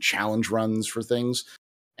different challenge runs for things.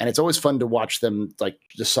 And it's always fun to watch them like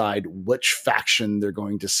decide which faction they're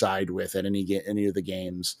going to side with at any of the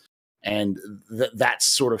games. And that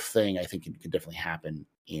sort of thing, I think, can definitely happen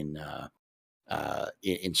in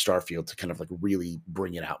Starfield to kind of like really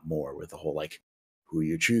bring it out more with the whole, like, who are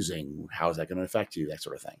you choosing? How is that going to affect you? That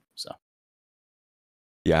sort of thing. So.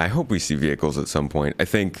 Yeah, I hope we see vehicles at some point. I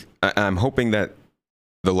think I'm hoping that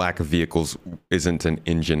the lack of vehicles isn't an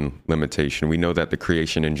engine limitation. We know that the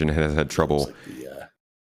creation engine has had trouble. Like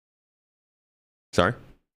Sorry?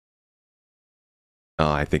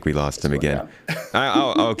 Oh, I think we lost him again.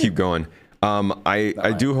 I'll keep going.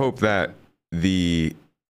 I do hope that the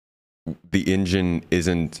engine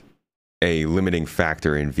isn't a limiting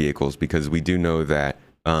factor in vehicles, because we do know that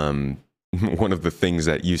one of the things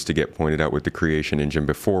that used to get pointed out with the creation engine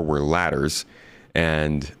before were ladders,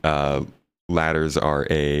 and ladders are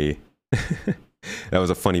that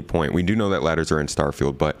was a funny point. We do know that ladders are in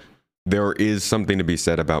Starfield, but there is something to be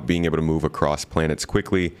said about being able to move across planets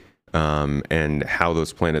quickly, and how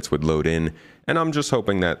those planets would load in. And I'm just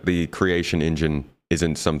hoping that the creation engine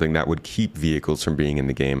isn't something that would keep vehicles from being in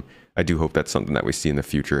the game. I do hope that's something that we see in the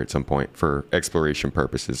future at some point for exploration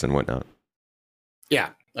purposes and whatnot.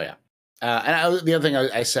 Yeah. Oh, yeah. And the other thing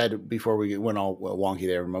I said before we went all wonky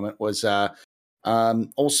there for a moment was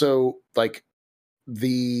also like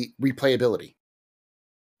the replayability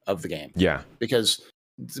of the game. Yeah. Because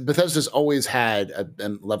Bethesda's always had a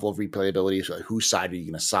level of replayability. So like, whose side are you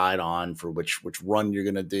going to side on for which run you're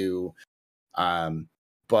going to do?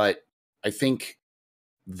 But I think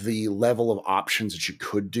the level of options that you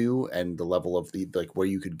could do and the level of the like where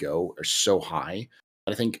you could go are so high.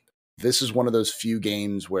 I think this is one of those few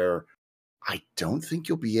games where I don't think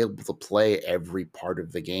you'll be able to play every part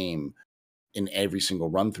of the game in every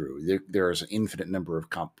single run through. There's an infinite number of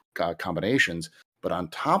combinations, but on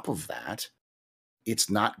top of that, it's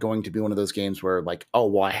not going to be one of those games where like, oh,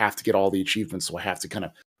 well, I have to get all the achievements, so I have to kind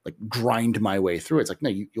of like grind my way through it. It's like, no,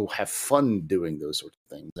 you'll have fun doing those sorts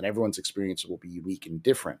of things, and everyone's experience will be unique and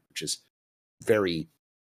different, which is very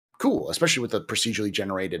cool, especially with the procedurally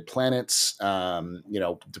generated planets.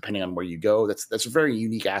 Depending on where you go, that's a very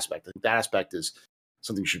unique aspect. I think that aspect is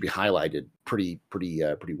something should be highlighted pretty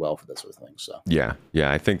well for that sort of thing. So yeah,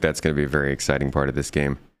 I think that's going to be a very exciting part of this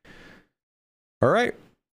game. All right,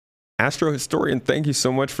 AstroHistorian, thank you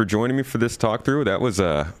so much for joining me for this talk through. That was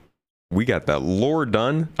we got that lore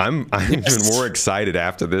done. I'm even more excited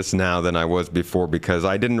after this now than I was before, because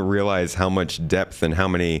I didn't realize how much depth and how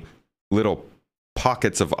many little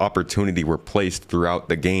pockets of opportunity were placed throughout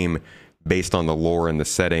the game based on the lore and the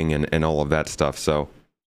setting and all of that stuff. So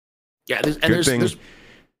yeah,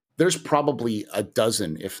 there's probably a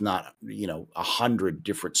dozen, if not 100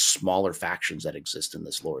 different smaller factions that exist in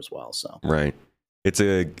this lore as well. So right, it's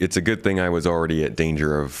a good thing I was already at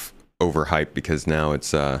danger of overhype, because now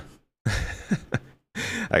it's I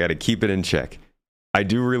got to keep it in check. I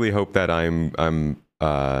do really hope that I'm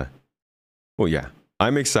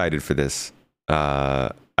excited for this.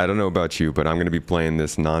 I don't know about you, but I'm going to be playing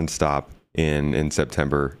this nonstop in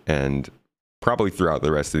September and probably throughout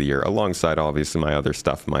the rest of the year, alongside obviously my other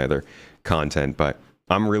stuff, my other content. But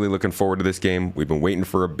I'm really looking forward to this game. We've been waiting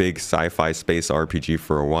for a big sci-fi space RPG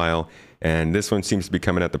for a while, and this one seems to be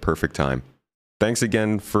coming at the perfect time. Thanks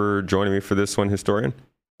again for joining me for this one, Historian.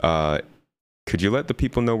 Could you let the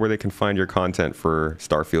people know where they can find your content for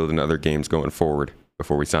Starfield and other games going forward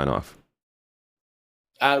before we sign off?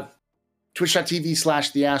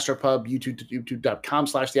 Twitch.tv/theastropub,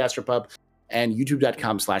 youtube.com/theastropub, and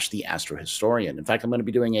youtube.com/theastrohistorian. In fact, I'm going to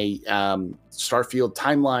be doing a Starfield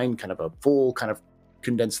timeline, kind of a full kind of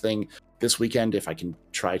condensed thing this weekend, if I can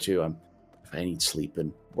try to. If I need sleep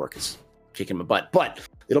and work is kicking my butt, but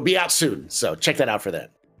it'll be out soon, so check that out for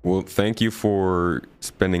that. Well, thank you for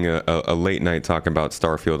spending a late night talking about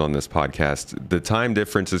Starfield on this podcast. The time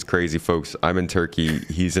difference is crazy, folks. I'm in Turkey.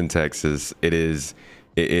 He's in Texas. It is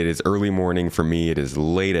early morning for me. It is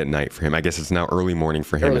late at night for him. I guess it's now early morning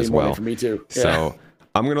for him as well. Early morning for me too. Yeah. So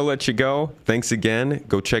I'm going to let you go. Thanks again.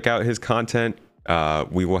 Go check out his content.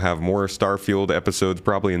 We will have more Starfield episodes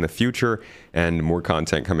probably in the future, and more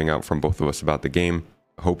content coming out from both of us about the game.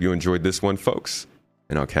 Hope you enjoyed this one, folks,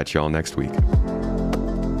 and I'll catch you all next week.